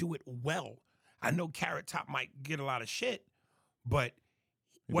thing and do it well. I know Carrot Top might get a lot of shit, but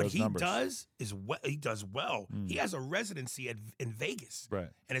what he does is he does well. He has a residency in Vegas, right,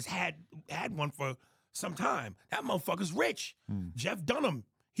 and has had one for some time. That motherfucker's rich. Jeff Dunham,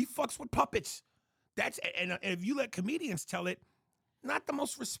 he fucks with puppets. And if you let comedians tell it, not the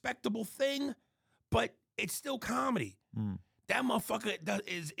most respectable thing, but it's still comedy. That motherfucker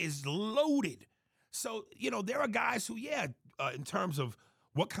is loaded. So there are guys who, in terms of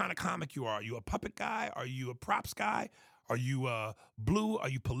what kind of comic you are you a puppet guy? Are you a props guy? Are you blue? Are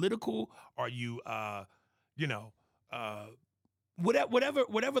you political? Are you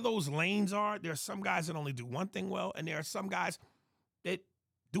whatever those lanes are? There are some guys that only do one thing well, and there are some guys that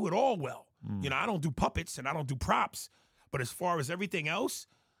do it all well. I don't do puppets and I don't do props, but as far as everything else,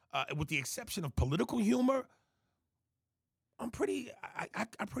 with the exception of political humor, I pretty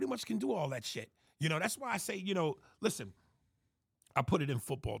much can do all that shit. That's why I say, listen, I put it in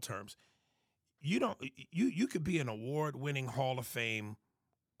football terms. You could be an award-winning Hall of Fame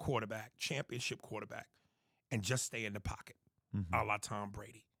quarterback, championship quarterback, and just stay in the pocket, a la Tom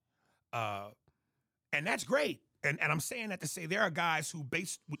Brady. And that's great. And I'm saying that to say there are guys who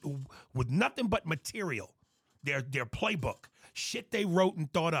with nothing but material, their playbook, shit they wrote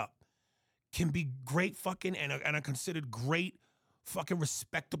and thought up, can be great fucking and are considered great fucking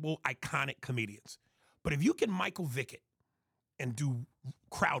respectable, iconic comedians. But if you can Michael Vick it and do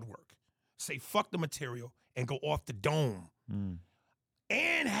crowd work, say fuck the material and go off the dome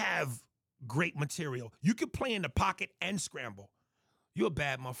and have great material, you can play in the pocket and scramble. You're a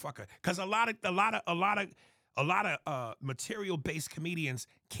bad motherfucker. Because a lot of material-based comedians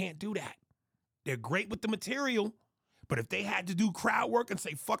can't do that. They're great with the material, but if they had to do crowd work and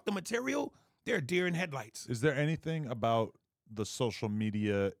say fuck the material, they're a deer in headlights. Is there anything about the social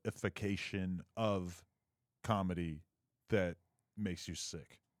media-ification of comedy that makes you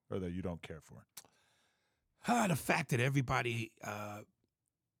sick or that you don't care for? The fact that everybody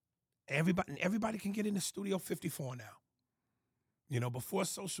can get into Studio 54 now. Before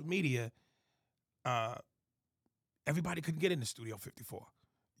social media, everybody could get into Studio 54.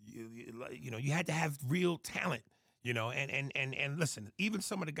 You had to have real talent. You know, and listen, even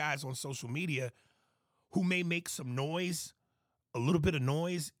some of the guys on social media who may make some noise, a little bit of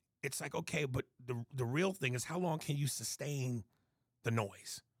noise, it's like, okay, but the real thing is how long can you sustain the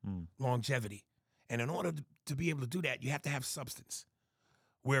noise? Longevity. And in order to be able to do that, you have to have substance.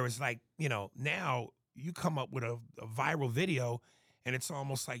 Whereas, like, you know, now you come up with a viral video and it's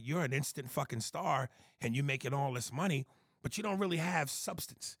almost like you're an instant fucking star and you're making all this money, but you don't really have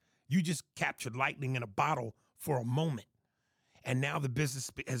substance. You just captured lightning in a bottle for a moment. And now the business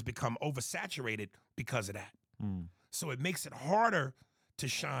has become oversaturated because of that. So it makes it harder to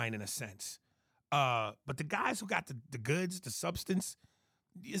shine in a sense. But the guys who got the goods, the substance,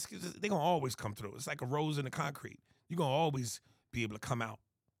 they're going to always come through. It's like a rose in the concrete. You're going to always be able to come out.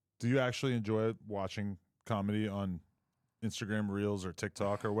 Do you actually enjoy watching comedy on Instagram Reels or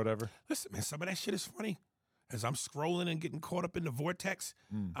TikTok or whatever? Listen, man, some of that shit is funny. As I'm scrolling and getting caught up in the vortex,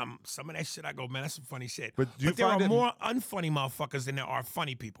 some of that shit I go, man, that's some funny shit. But there are more unfunny motherfuckers than there are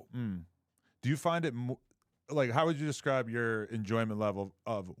funny people. Do you find it, like, how would you describe your enjoyment level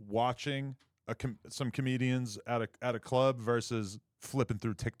of watching some comedians at a club versus flipping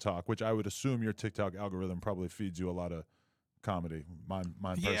through TikTok, which I would assume your TikTok algorithm probably feeds you a lot of comedy. Mine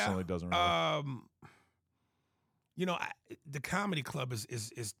personally doesn't really. You know, the comedy club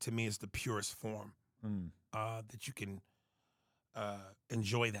is to me is the purest form that you can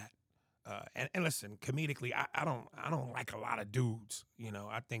enjoy that. And listen, comedically, I don't like a lot of dudes. You know,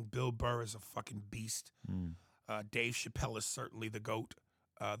 I think Bill Burr is a fucking beast. Dave Chappelle is certainly the GOAT,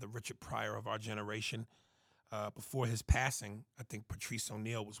 the Richard Pryor of our generation. Before his passing, I think Patrice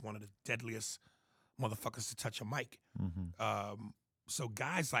O'Neal was one of the deadliest motherfuckers to touch a mic. So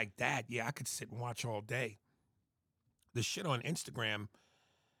guys like that, yeah, I could sit and watch all day. The shit on Instagram,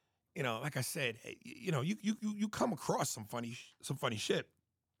 you know, like I said, you know, you come across some funny shit,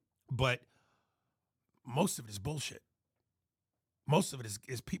 but most of it is bullshit. Most of it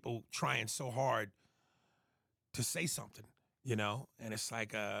is people trying so hard to say something, you know, and it's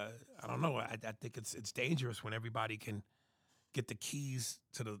like I don't know. I think it's dangerous when everybody can get the keys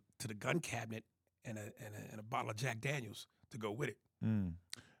to the gun cabinet and a bottle of Jack Daniels to go with it.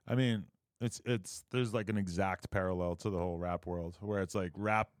 I mean, it's there's like an exact parallel to the whole rap world where it's like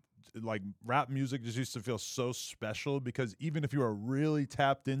rap music just used to feel so special because even if you were really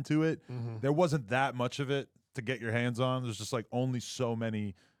tapped into it, there wasn't that much of it to get your hands on. There's just like only so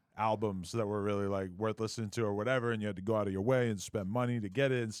many albums that were really like worth listening to or whatever, and you had to go out of your way and spend money to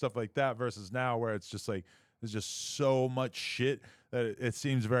get it and stuff like that, versus now where it's just like there's just so much shit that it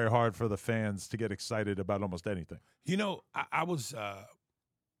seems very hard for the fans to get excited about almost anything. You know, I was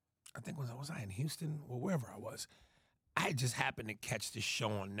I think was I in Houston or wherever I was. I just happened to catch this show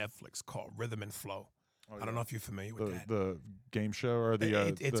on Netflix called Rhythm and Flow. I don't know if you're familiar with that. The game show or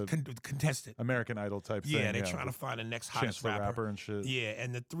it's contested. American Idol type thing. Yeah, they're trying to find the next hottest rapper and shit. Yeah,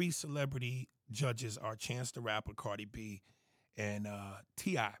 and the three celebrity judges are Chance the Rapper, Cardi B, and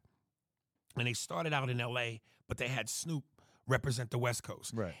T.I. And they started out in L.A., but they had Snoop represent the West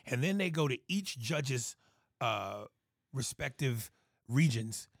Coast. Right. And then they go to each judge's respective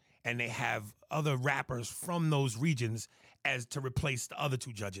regions, and they have other rappers from those regions as to replace the other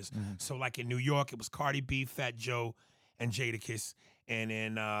two judges. So like in New York, it was Cardi B, Fat Joe, and Jadakiss. And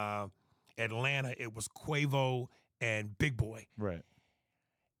in Atlanta, it was Quavo and Big Boy. Right.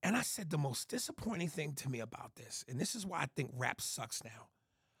 And I said the most disappointing thing to me about this, and this is why I think rap sucks now.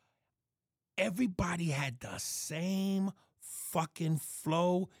 Everybody had the same fucking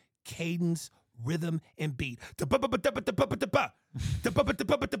flow, cadence, rhythm, and beat.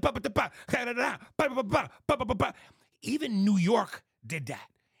 Even New York did that.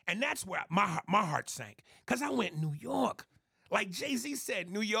 And that's where my heart sank. Because I went New York. Like Jay-Z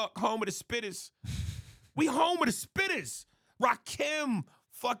said, New York, home of the spitters. We home of the spitters. Rakim,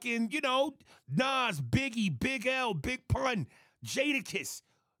 fucking, you know, Nas, Biggie, Big L, Big Pun, Jadakiss.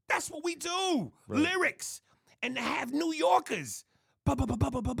 That's what we do. Right. Lyrics. And to have New Yorkers.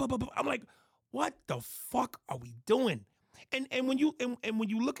 I'm like, what the fuck are we doing? And when you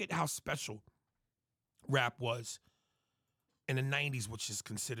look at how special rap was in the 90s, which is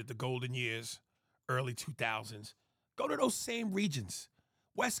considered the golden years, early 2000s, go to those same regions.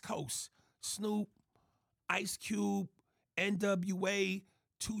 West Coast, Snoop, Ice Cube, NWA,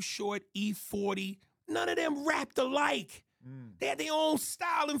 Too Short, E40, none of them rapped alike. They had their own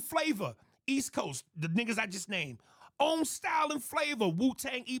style and flavor. East Coast, the niggas I just named, own style and flavor.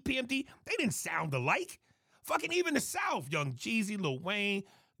 Wu-Tang, EPMD, they didn't sound alike. Fucking even the South, Young Jeezy, Lil Wayne,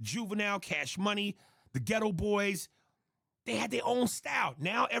 Juvenile, Cash Money, the Ghetto Boys, they had their own style.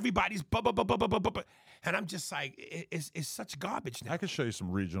 Now everybody's and I'm just like, it's such garbage now. I could show you some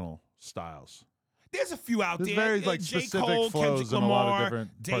regional styles. There's a few out There's there. very like J. specific Cole, flows Kendrick in a Lamar, lot of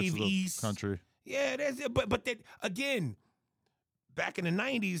different parts Dave of the East. country. Yeah, but that, again, back in the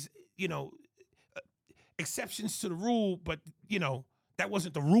 90s, exceptions to the rule, but, that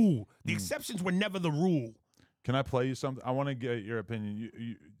wasn't the rule. The exceptions were never the rule. Can I play you something? I want to get your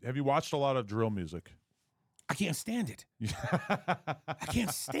opinion. Have you watched a lot of drill music? I can't stand it. I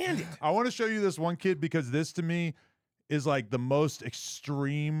can't stand it. I want to show you this one kid because this to me is like the most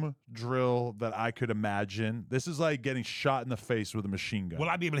extreme drill that I could imagine. This is like getting shot in the face with a machine gun. Will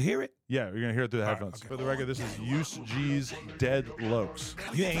I be able to hear it? Yeah, you're going to hear it through the All headphones. right, okay. For the record, this is Use G's Dead Lokes.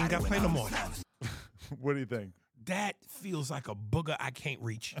 You ain't got to play no more. What do you think? That feels like a booger I can't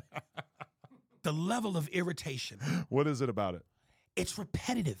reach. The level of irritation. What is it about it? It's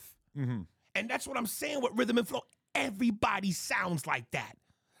repetitive. Mm-hmm. And that's what I'm saying with rhythm and flow. Everybody sounds like that.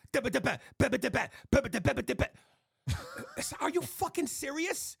 Are you fucking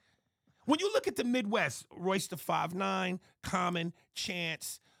serious? When you look at the Midwest, Royce the 5'9", Common,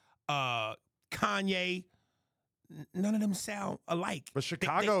 Chance, Kanye, none of them sound alike. But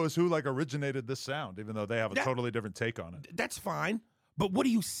Chicago is who like originated this sound, even though they have a totally different take on it. That's fine. But what are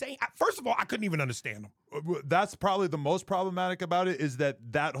you saying? First of all, I couldn't even understand them. That's probably the most problematic about it is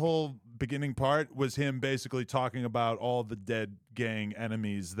that whole beginning part was him basically talking about all the dead gang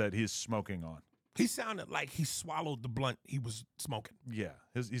enemies that he's smoking on. He sounded like he swallowed the blunt he was smoking. Yeah,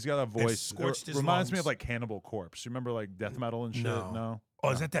 he's got a voice. Scorched his reminds me lungs. of like Cannibal Corpse. You remember like death metal and shit? No. Oh,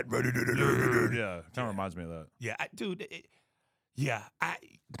 is that? Yeah, kind of reminds me of that. Yeah, dude.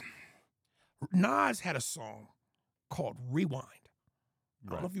 Nas had a song called Rewind.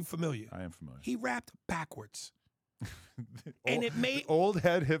 I don't know if you're familiar. I am familiar. He rapped backwards. And it made old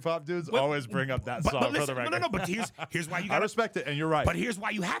head hip hop dudes always bring up that song but listen, for the record. No. But here's why you got. I respect it, and you're right. But here's why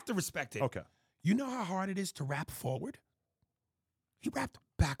you have to respect it. Okay. You know how hard it is to rap forward? He rapped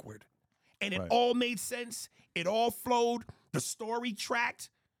backward. And it Right. all made sense. It all flowed. The story tracked.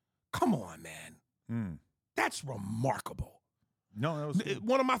 Come on, man. That's remarkable. No, that was good.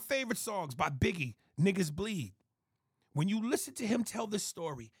 One of my favorite songs by Biggie, Niggas Bleed. When you listen to him tell this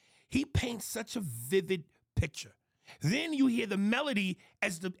story, he paints such a vivid picture. Then you hear the melody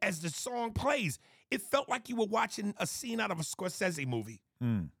as the song plays. It felt like you were watching a scene out of a Scorsese movie.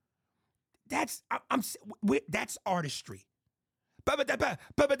 That's artistry.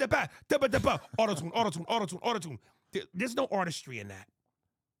 Auto-tune. There's no artistry in that.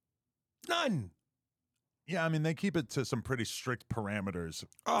 None. Yeah, I mean, they keep it to some pretty strict parameters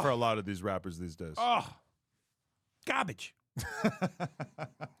for a lot of these rappers these days. Oh, garbage.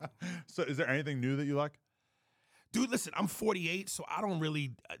 So is there anything new that you like? Dude, listen, I'm 48, so I don't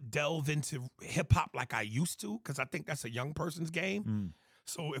really delve into hip-hop like I used to because I think that's a young person's game.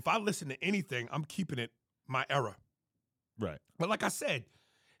 So if I listen to anything, I'm keeping it my era. Right. But like I said,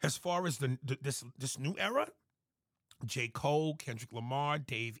 as far as this new era, J. Cole, Kendrick Lamar,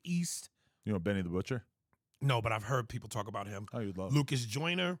 Dave East. You know Benny the Butcher? No, but I've heard people talk about him. Oh, you'd love Lucas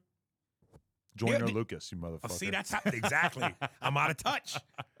Joyner. Joyner Lucas, you motherfucker. See, that's exactly. I'm out of touch.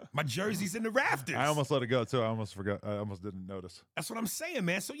 My jersey's in the rafters. I almost let it go, too. I almost forgot. I almost didn't notice. That's what I'm saying,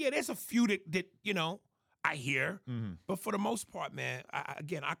 man. So, yeah, there's a few that I hear. But for the most part, man,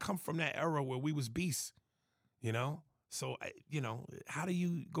 I come from that era where we was beasts, So, how do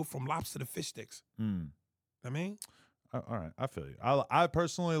you go from lobster to fish sticks? I mean? All right, I feel you. I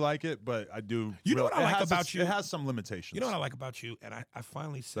personally like it, but I do. You know what I like about you? It has some limitations. You know what I like about you? And I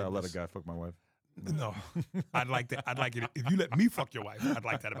finally said So I let a this. guy fuck my wife. No, I'd like that. I'd like it if you let me fuck your wife. I'd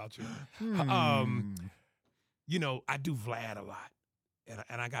like that about you. I do Vlad a lot,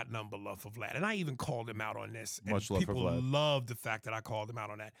 and I got nothing but love for Vlad. And I even called him out on this. And Much love for people Vlad. love the fact that I called him out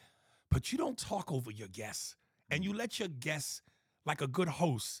on that. But you don't talk over your guests, and you let your guests, like a good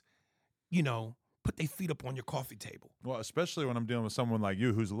host, put their feet up on your coffee table. Well, especially when I'm dealing with someone like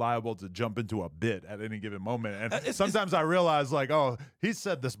you who's liable to jump into a bit at any given moment. And sometimes I realize, like, oh, he's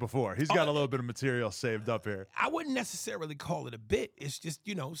said this before. He's got a little bit of material saved up here. I wouldn't necessarily call it a bit. It's just,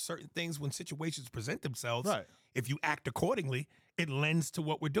 certain things when situations present themselves, Right. If you act accordingly, it lends to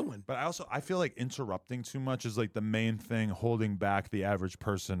what we're doing. But I feel like interrupting too much is like the main thing holding back the average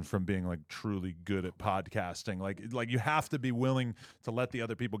person from being like truly good at podcasting. Like you have to be willing to let the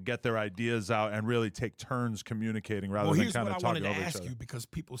other people get their ideas out and really take turns communicating rather than kind of talking over each other. Here's what I wanted to ask you, because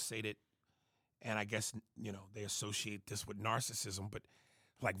people say that, and I guess, they associate this with narcissism, but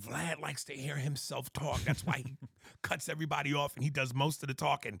like Vlad likes to hear himself talk. That's why he cuts everybody off and he does most of the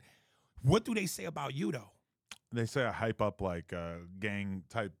talking. What do they say about you, though? They say I hype up like gang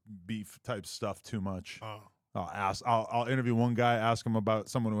type beef type stuff too much. I'll interview one guy, ask him about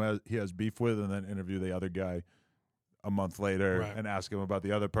someone he has beef with, and then interview the other guy a month later and ask him about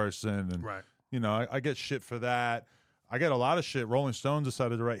the other person. And You know, I get shit for that. I get a lot of shit. Rolling Stone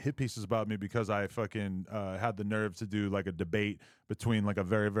decided to write hit pieces about me because I fucking had the nerve to do like a debate between like a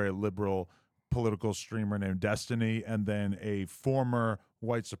very, very liberal political streamer named Destiny and then a former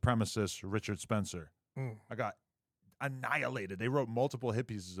white supremacist, Richard Spencer. I got annihilated. They wrote multiple hit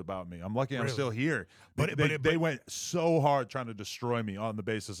pieces about me. I'm lucky I'm still here. They went so hard trying to destroy me on the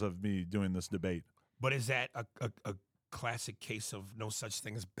basis of me doing this debate. But is that a classic case of no such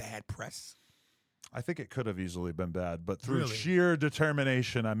thing as bad press? I think it could have easily been bad, but through sheer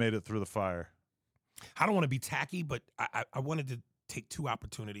determination, I made it through the fire. I don't want to be tacky, but I wanted to take 2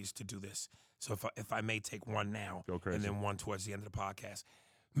 opportunities to do this. So if I may take one now and then one towards the end of the podcast,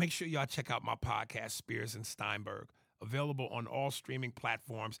 make sure y'all check out my podcast, Spears and Steinberg, available on all streaming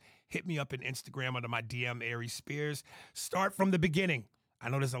platforms. Hit me up on Instagram under my DM, Aries Spears. Start from the beginning. I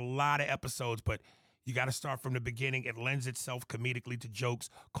know there's a lot of episodes, but you got to start from the beginning. It lends itself comedically to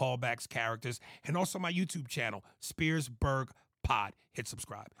jokes, callbacks, characters, and also my YouTube channel, Spearsberg Pod. Hit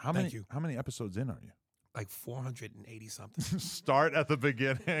subscribe. Thank you. How many episodes in are you? Like 480 something. Start at the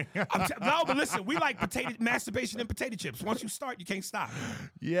beginning. No, but listen, we like masturbation and potato chips. Once you start, you can't stop.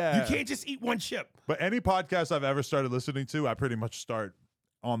 Yeah. You can't just eat one chip. But any podcast I've ever started listening to, I pretty much start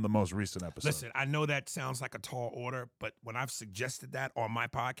on the most recent episode. Listen, I know that sounds like a tall order, but when I've suggested that on my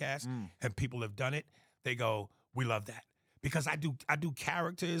podcast and people have done it, they go, we love that. Because I do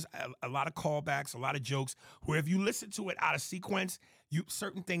characters, a lot of callbacks, a lot of jokes, where if you listen to it out of sequence,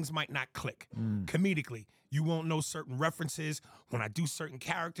 certain things might not click. Comedically, you won't know certain references. When I do certain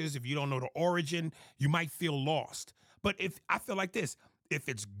characters, if you don't know the origin, you might feel lost. But if I feel like this, if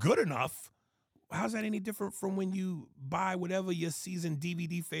it's good enough, how's that any different from when you buy whatever your season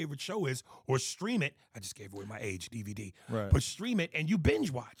DVD favorite show is or stream it? I just gave away my age, DVD. Right. But stream it and you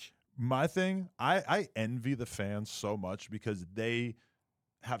binge watch. My thing, I envy the fans so much because they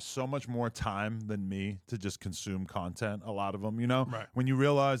have so much more time than me to just consume content, a lot of them, you know? Right. When you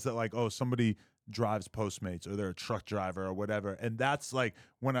realize that, like, oh, somebody drives Postmates or they're a truck driver or whatever. And that's like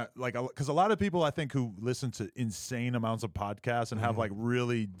because a lot of people I think who listen to insane amounts of podcasts and have like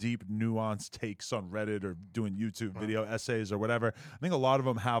really deep nuanced takes on Reddit or doing YouTube video essays or whatever. I think a lot of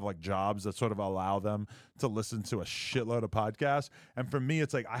them have like jobs that sort of allow them to listen to a shitload of podcasts. And for me,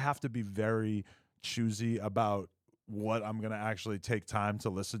 it's like I have to be very choosy about what I'm going to actually take time to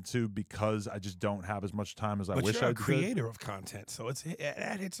listen to because I just don't have as much time as I wish I But did. you're a creator of content, so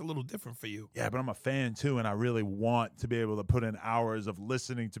that hits a little different for you. Yeah, but I'm a fan too, and I really want to be able to put in hours of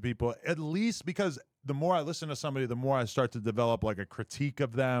listening to people, at least because the more I listen to somebody, the more I start to develop like a critique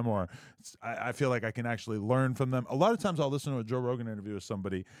of them, or I feel like I can actually learn from them. A lot of times I'll listen to a Joe Rogan interview with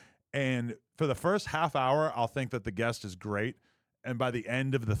somebody, and for the first half hour, I'll think that the guest is great, and by the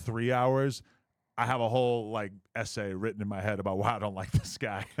end of the 3 hours, I have a whole like essay written in my head about why I don't like this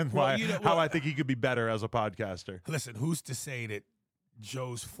guy and how I think he could be better as a podcaster. Listen, who's to say that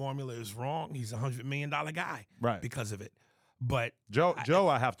Joe's formula is wrong? He's $100 million guy, right? Because of it. But Joe,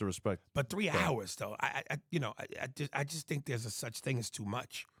 I have to respect. But 3 hours though, I just think there's a such thing as too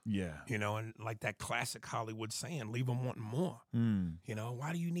much. Yeah, and like that classic Hollywood saying, leave them wanting more.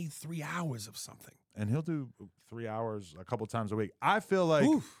 Why do you need 3 hours of something? And he'll do 3 hours a couple times a week. I feel like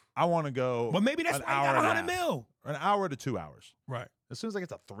I want to go. Well, maybe that's why you got 100 mil. An hour to 2 hours. Right. As soon as I get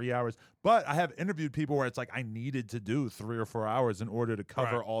to 3 hours. But I have interviewed people where it's like I needed to do 3 or 4 hours in order to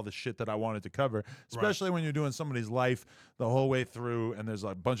cover all the shit that I wanted to cover, especially when you're doing somebody's life the whole way through and there's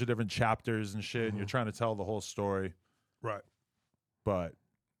like a bunch of different chapters and shit and you're trying to tell the whole story. Right. But,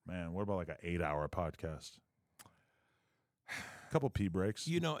 man, what about like an 8-hour podcast? A couple pee breaks.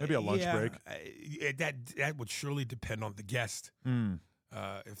 Maybe a lunch break. That would surely depend on the guest.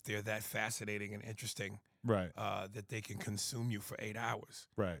 If they're that fascinating and interesting. Right. That they can consume you for 8 hours.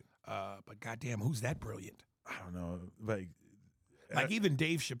 Right. But goddamn, who's that brilliant? I don't know. Like even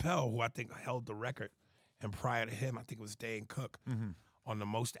Dave Chappelle, who I think held the record, and prior to him, I think it was Dane Cook, on the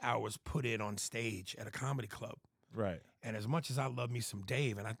most hours put in on stage at a comedy club. Right. And as much as I love me some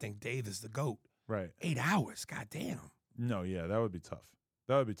Dave, and I think Dave is the GOAT, right. 8 hours, goddamn. No, yeah, that would be tough.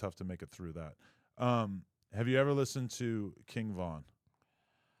 That would be tough to make it through that. Have you ever listened to King Von?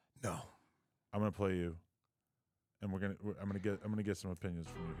 No. I'm gonna play you, and I'm gonna get some opinions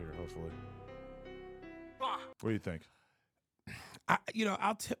from you here. Hopefully, what do you think?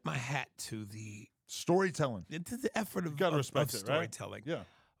 I'll tip my hat to the storytelling, to the effort of storytelling. Right? Yeah.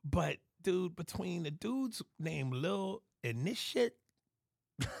 But dude, between the dudes named Lil and this shit,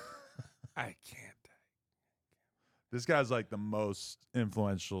 I can't. This guy's like the most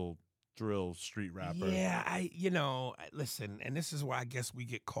influential drill street rapper. Yeah, listen, and this is why I guess we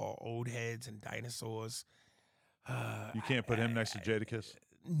get called old heads and dinosaurs. You can't put him next to Jadakiss?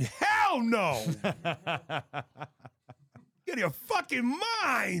 Hell no. Get your fucking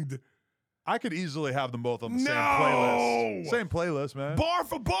mind. I could easily have them both on the same No. playlist. Same playlist, man. Bar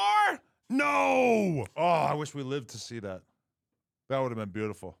for bar? No. Oh, I wish we lived to see that. That would have been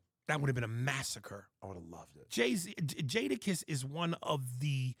beautiful. That would have been a massacre. I would have loved it. Jadakiss is one of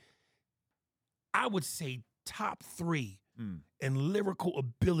the, I would say, top 3 in lyrical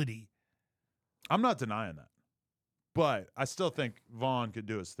ability. I'm not denying that. But I still think Vaughn could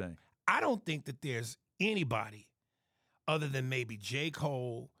do his thing. I don't think that there's anybody other than maybe J.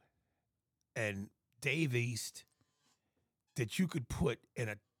 Cole and Dave East that you could put in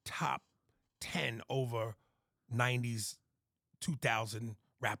a top 10 over 90s, 2000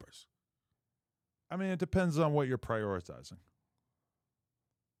 rappers. I mean, it depends on what you're prioritizing.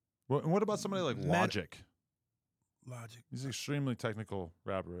 What about somebody like Logic? Logic. He's an extremely technical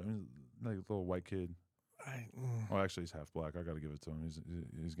rapper. I mean, like a little white kid. Well, actually, he's half black. I got to give it to him.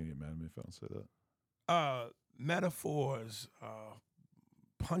 He's going to get mad at me if I don't say that. Metaphors,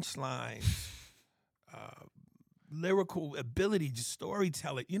 punchlines, lyrical ability, just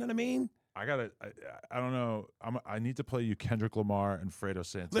storytelling. You know what I mean? I don't know. I need to play you Kendrick Lamar and Fredo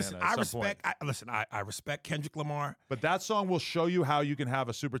Santana. Listen, I respect Kendrick Lamar. But that song will show you how you can have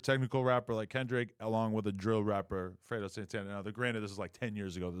a super technical rapper like Kendrick along with a drill rapper, Fredo Santana. Now, granted, this is like 10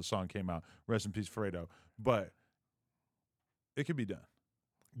 years ago that the song came out. Rest in peace, Fredo. But it can be done.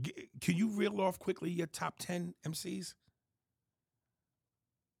 Can you reel off quickly your top 10 MCs?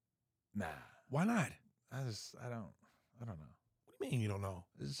 Nah. Why not? I don't know. What do you mean you don't know?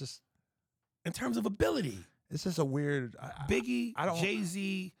 It's just in terms of ability. It's just a weird Biggie,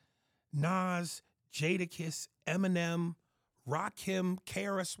 Jay-Z, Nas, Jadakiss, Eminem, Rakim,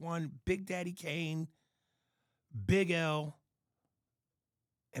 KRS-One, Big Daddy Kane, Big L,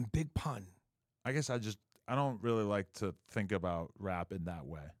 and Big Pun. I guess I don't really like to think about rap in that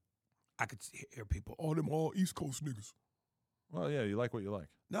way. I could hear people, them all East Coast niggas. Well, yeah, you like what you like.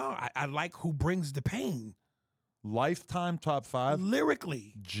 No, I like who brings the pain. Lifetime top 5.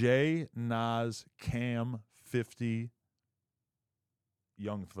 Lyrically. Jay, Nas, Cam, 50,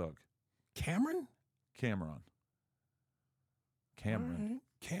 Young Thug. Cameron. Cameron, right.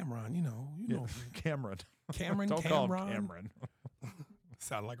 Cameron, you know. Cameron. Don't call him Cameron.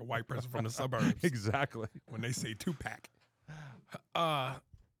 Sound like a white person from the suburbs. Exactly. When they say Tupac.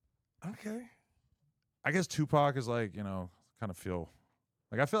 Okay. I guess Tupac is like, kind of feel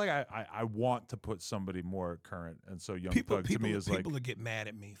like I feel like I want to put somebody more current, and so Young Thug to me is like people will get mad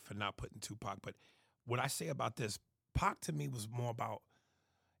at me for not putting Tupac, but what I say about this, Pac to me was more about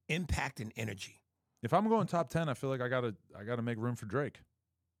impact and energy. If I'm going top 10, I feel like I gotta make room for Drake.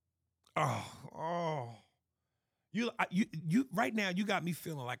 You right now you got me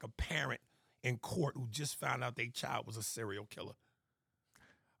feeling like a parent in court who just found out their child was a serial killer.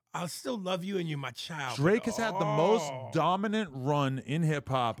 I still love you and you're my child. Drake has had the most dominant run in hip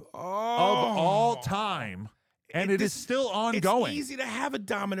hop of all time, and it is still ongoing. It's easy to have a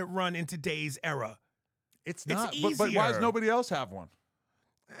dominant run in today's era. It's not, but why does nobody else have one?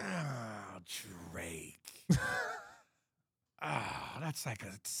 Oh, Drake. That's like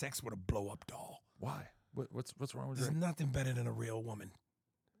a sex with a blow-up doll. Why? What's wrong with There's Drake? nothing better than a real woman.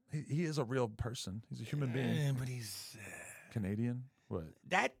 He is a real person. He's a human being. But he's Canadian. What?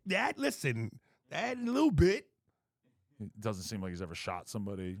 Listen, that little bit. It doesn't seem like he's ever shot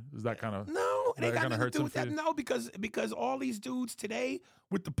somebody. Is that kind of no? It ain't got nothing to do with that. You? No, because all these dudes today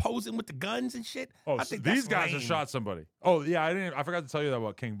with the posing with the guns and shit. Oh, I think these guys lame. have shot somebody. Oh yeah, I forgot to tell you that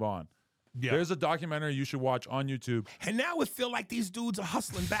about King Von. Yeah. There's a documentary you should watch on YouTube. And now it feel like these dudes are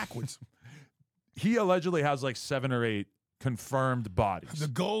hustling backwards. He allegedly has like 7 or 8 confirmed bodies. The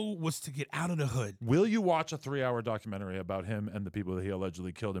goal was to get out of the hood. Will you watch a 3-hour documentary about him and the people that he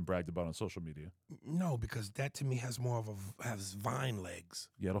allegedly killed and bragged about on social media? No, because that to me has more of has Vine legs.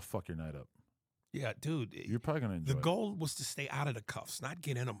 Yeah, it'll fuck your night up. Yeah, dude. You're probably gonna enjoy The goal was to stay out of the cuffs, not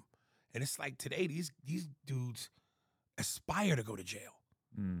get in them. And it's like today, these dudes aspire to go to jail.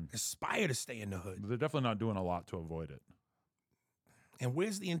 Aspire to stay in the hood. But they're definitely not doing a lot to avoid it. And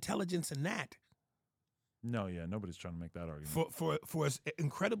where's the intelligence in that? No, yeah, nobody's trying to make that argument. For as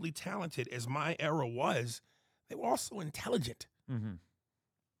incredibly talented as my era was, they were also intelligent. Mm-hmm.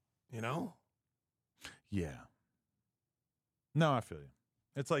 You know? Yeah. No, I feel you.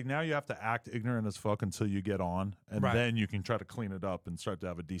 It's like now you have to act ignorant as fuck until you get on, and then you can try to clean it up and start to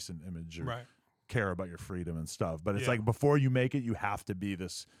have a decent image or care about your freedom and stuff. But it's like before you make it, you have to be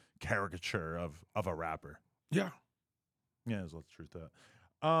this caricature of a rapper. Yeah. Yeah, there's a lot of truth to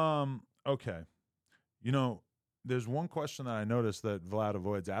that. Okay. You know, there's one question that I noticed that Vlad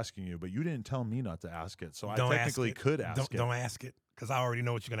avoids asking you, but you didn't tell me not to ask it, so I technically could ask it. Don't ask it. Because I already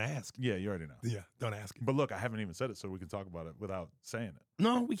know what you're going to ask. Yeah, you already know. Yeah, don't ask it. But look, I haven't even said it, so we can talk about it without saying it.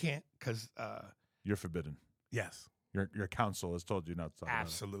 No, we can't, because You're forbidden. yes. Your counsel has told you not to talk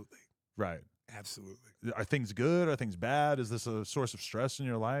Absolutely. about it. Right. Absolutely. Are things good? Are things bad? Is this a source of stress in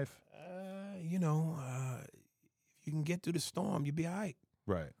your life? You know, if you can get through the storm, you'll be all right.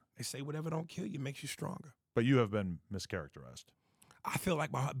 Right. They say whatever don't kill you makes you stronger. But you have been mischaracterized. I feel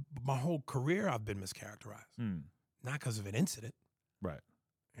like my whole career I've been mischaracterized. Not because of an incident. Right.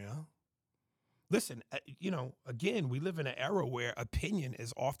 You know? Listen, you know, again, we live in an era where opinion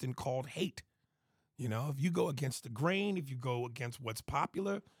is often called hate. You know, if you go against the grain, if you go against what's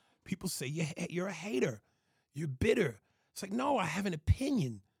popular, people say you're a hater. You're bitter. It's like, no, I have an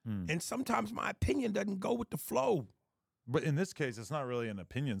opinion. And sometimes my opinion doesn't go with the flow. But in this case, it's not really an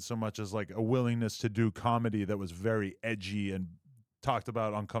opinion so much as like a willingness to do comedy that was very edgy and talked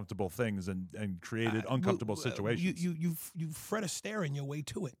about uncomfortable things and created uncomfortable situations. You Fred Astaire in your way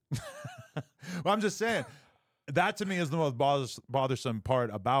to it. Well, I'm just saying, that to me is the most bothersome part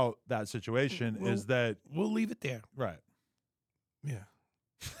about that situation is that... We'll leave it there. Right. Yeah.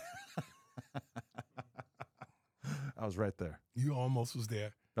 I was right there. You almost was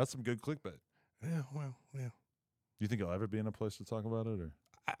there. That's some good clickbait. Yeah, well, yeah. Do you think you'll ever be in a place to talk about it? Or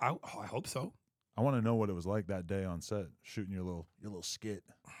I hope so. I want to know what it was like that day on set, shooting your little skit,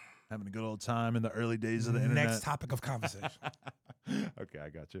 having a good old time in the early days of the internet. Next topic of conversation. Okay, I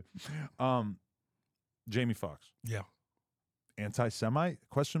got you. Jamie Foxx. Yeah. Anti-Semite?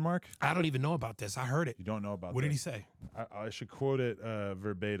 Question mark? I don't even know about this. I heard it. You don't know about What did he this? say? I should quote it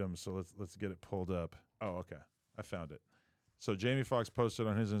verbatim, so let's get it pulled up. Oh, okay. I found it. So Jamie Foxx posted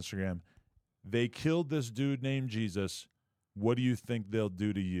on his Instagram, "They killed this dude named Jesus. What do you think they'll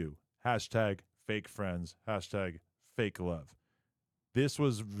do to you? Hashtag fake friends. Hashtag fake love." This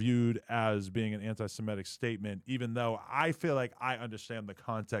was viewed as being an anti-Semitic statement, even though I feel like I understand the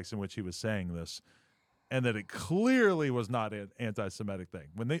context in which he was saying this, and that it clearly was not an anti-Semitic thing.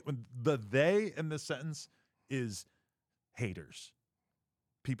 When the they in this sentence is haters,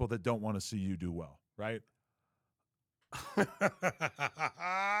 people that don't want to see you do well, right?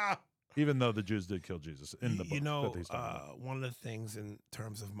 Even though the Jews did kill Jesus in the book. You know, that he's talking about. one of the things in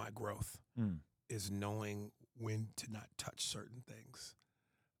terms of my growth is knowing when to not touch certain things.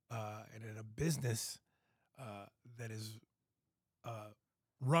 And in a business that is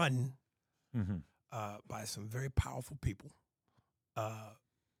run by some very powerful people, I'm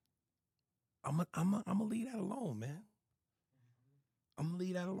gonna leave that alone, man. I'm gonna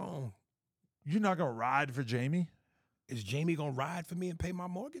leave that alone. You're not gonna ride for Jamie? Is Jamie gonna ride for me and pay my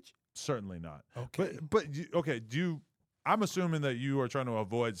mortgage? Certainly not. Okay. But okay, I'm assuming that you are trying to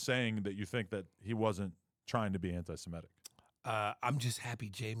avoid saying that you think that he wasn't trying to be anti-Semitic. I'm just happy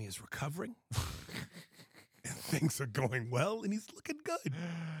Jamie is recovering. And things are going well, and he's looking good.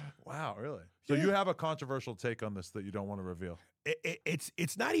 Wow, really? So you have a controversial take on this that you don't want to reveal?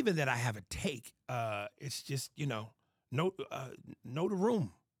 It's not even that I have a take. It's just, know the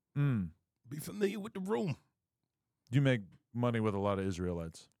room. Be familiar with the room. You make money with a lot of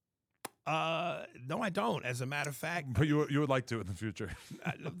Israelites. No, I don't. As a matter of fact, but you would like to in the future.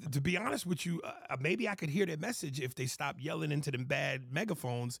 To be honest with you, maybe I could hear their message if they stop yelling into them bad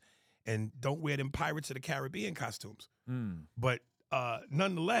megaphones and don't wear them Pirates of the Caribbean costumes. But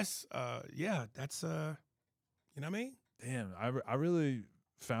nonetheless, yeah, that's you know what I mean. Damn, I really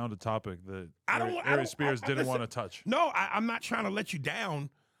found a topic that Aries Spears didn't listen, want to touch. No, I'm not trying to let you down,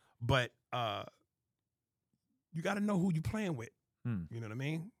 but you got to know who you're playing with. You know what I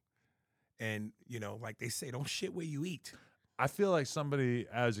mean? And, like they say, don't shit where you eat. I feel like somebody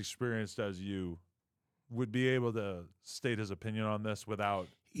as experienced as you would be able to state his opinion on this without...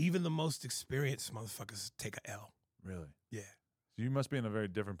 Even the most experienced motherfuckers take a L. Really? Yeah. So you must be in a very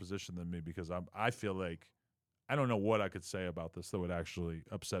different position than me because I feel like I don't know what I could say about this that would actually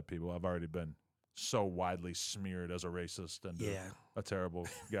upset people. I've already been so widely smeared as a racist and a terrible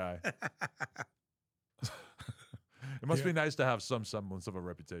guy. It must be nice to have some semblance of a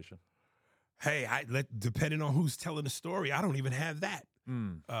reputation. Hey, depending on who's telling the story, I don't even have that.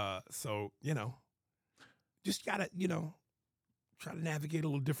 So, just gotta, try to navigate a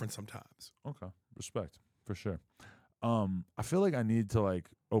little different sometimes. Okay. Respect, for sure. I feel like I need to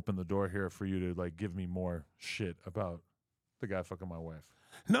open the door here for you to give me more shit about the guy fucking my wife.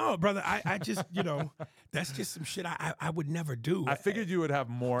 No, brother, I just, that's just some shit I would never do. I figured you would have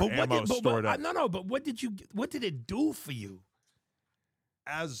more ammo stored up. No, but what did it do for you?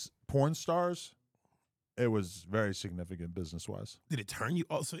 As porn stars, it was very significant business-wise. Did it turn you?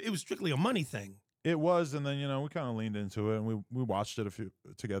 Oh, so it was strictly a money thing. It was, and then, we kind of leaned into it, and we watched it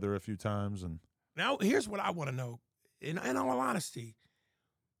together a few times. And now, here's what I want to know. in all honesty,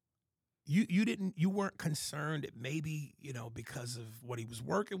 you weren't concerned that maybe, because of what he was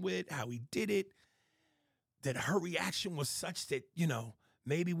working with, how he did it, that her reaction was such that,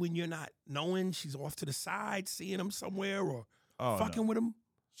 maybe when you're not knowing, she's off to the side, seeing him somewhere or fucking with him?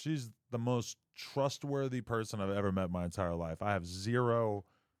 She's the most trustworthy person I've ever met in my entire life. I have zero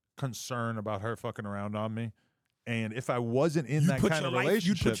concern about her fucking around on me. And if I wasn't in that kind of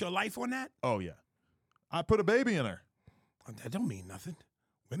relationship... You'd put your life on that? Oh, yeah. I put a baby in her. That don't mean nothing.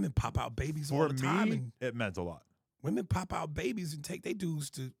 Women pop out babies all the time. For me, it meant a lot. Women pop out babies and take their dudes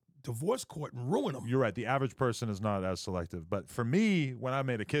to divorce court and ruin them. You're right. The average person is not as selective. But for me, when I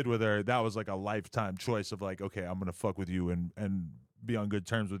made a kid with her, that was like a lifetime choice of like, okay, I'm going to fuck with you and be on good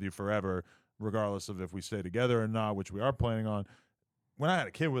terms with you forever, regardless of if we stay together or not, which we are planning on. When I had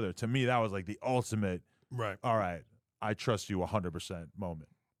a kid with her, to me, that was like the ultimate, right? All right, I trust you 100% moment.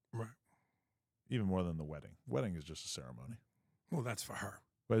 Right. Even more than the wedding. Wedding is just a ceremony. Well, that's for her.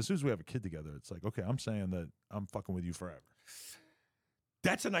 But as soon as we have a kid together, it's like, okay, I'm saying that I'm fucking with you forever.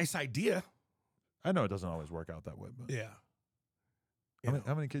 That's a nice idea. I know it doesn't always work out that way, but yeah.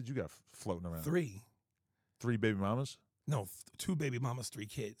 How many kids you got floating around? 3. 3 baby mamas? No, 2 baby mamas, 3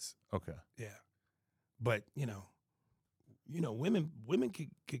 kids. Okay. Yeah. But women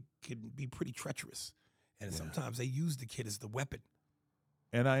could be pretty treacherous, and sometimes they use the kid as the weapon.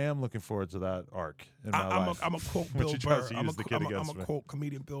 And I am looking forward to that arc in my life. I'm a quote Bill Burr. I'm a quote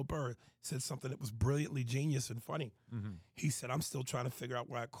comedian Bill Burr said something that was brilliantly genius and funny. Mm-hmm. He said, "I'm still trying to figure out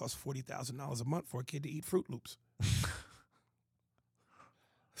why it costs $40,000 a month for a kid to eat Fruit Loops."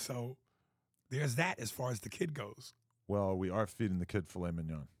 So there's that as far as the kid goes. Well, we are feeding the kid filet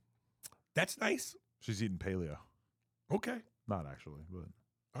mignon. That's nice. She's eating paleo. Okay. Not actually, but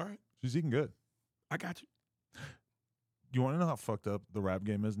all right. She's eating good. I got you. You want to know how fucked up the rap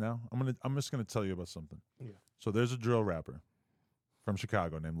game is now? I'm just gonna tell you about something. Yeah. So there's a drill rapper from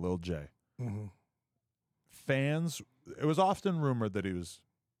Chicago named Lil J. Mm-hmm. Fans, it was often rumored that he was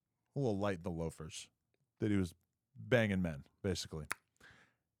a little light in the loafers, that he was banging men, basically.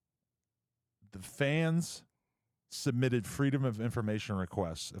 The fans submitted freedom of information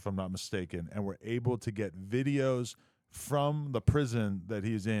requests, if I'm not mistaken, and were able to get videos from the prison that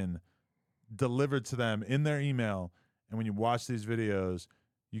he's in delivered to them in their email. And when you watch these videos,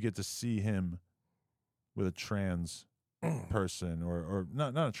 you get to see him with a trans person, or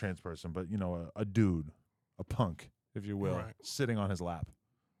not a trans person, but, a dude, a punk, if you will, right, sitting on his lap.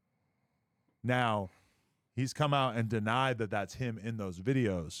 Now, he's come out and denied that that's him in those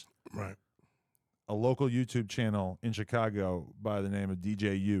videos. Right. A local YouTube channel in Chicago by the name of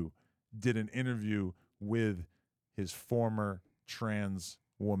DJ U did an interview with his former trans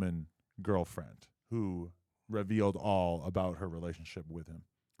woman girlfriend who revealed all about her relationship with him.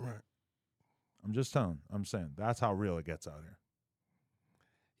 Right. I'm saying that's how real it gets out here.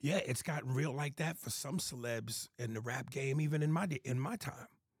 Yeah, it's gotten real like that for some celebs in the rap game, even in my time.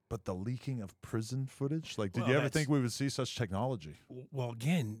 But the leaking of prison footage, did you ever think we would see such technology? Well,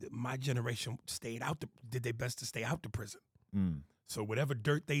 again, my generation did their best to stay out to prison. Mm. So whatever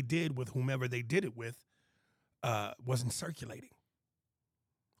dirt they did with whomever they did it with wasn't circulating.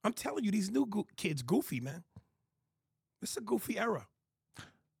 I'm telling you, these new kids goofy, man. It's a goofy era.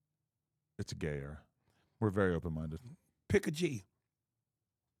 It's a gay era. We're very open-minded. Pick a G.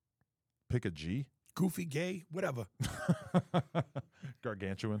 Pick a G? Goofy, gay, whatever.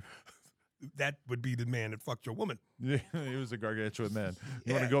 Gargantuan. That would be the man that fucked your woman. Yeah, he was a gargantuan man.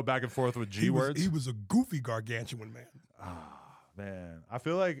 You want to go back and forth with G words? He was a goofy gargantuan man. Man. I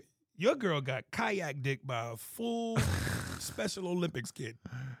feel like your girl got kayak dick by a full Special Olympics kid.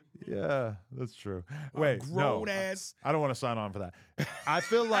 Yeah, that's true. Wait, grown ass. I don't want to sign on for that. I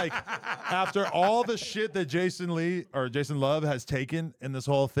feel like after all the shit that Jason Love has taken in this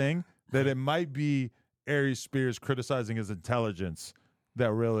whole thing, that it might be Aries Spears criticizing his intelligence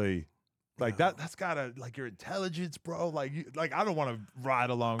that really, that's gotta, your intelligence, bro. I don't want to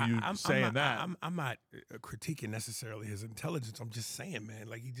ride along you saying that. I'm not critiquing necessarily his intelligence. I'm just saying, man,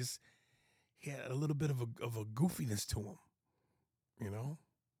 he had a little bit of a goofiness to him, you know?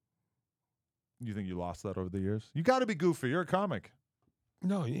 You think you lost that over the years? You got to be goofy. You're a comic.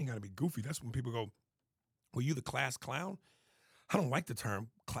 No, you ain't got to be goofy. That's when people go, "Were you the class clown?" I don't like the term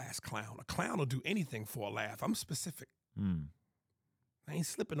class clown. A clown will do anything for a laugh. I'm specific. Mm. I ain't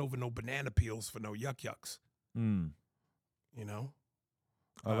slipping over no banana peels for no yucks. Mm. You know?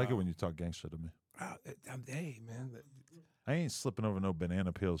 I like it when you talk gangster to me. Hey, man. I ain't slipping over no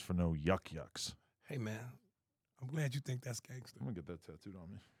banana peels for no yucks. Hey, man. I'm glad you think that's gangster. I'm going to get that tattooed on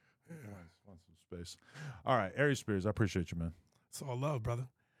me. Yeah. Want some space. All right, Aries Spears, I appreciate you, man. It's all love, brother.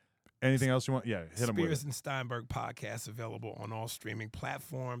 Anything else you want? Yeah, hit them with Spears it. and Steinberg podcast available on all streaming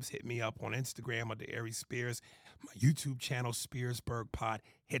platforms. Hit me up on Instagram under Aries Spears. My YouTube channel, Spearsburg Pod.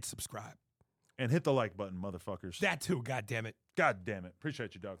 Hit subscribe. And hit the like button, motherfuckers. That too, God damn it. God damn it.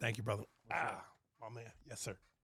 Appreciate you, dog. Thank you, brother. My man. Yes, sir.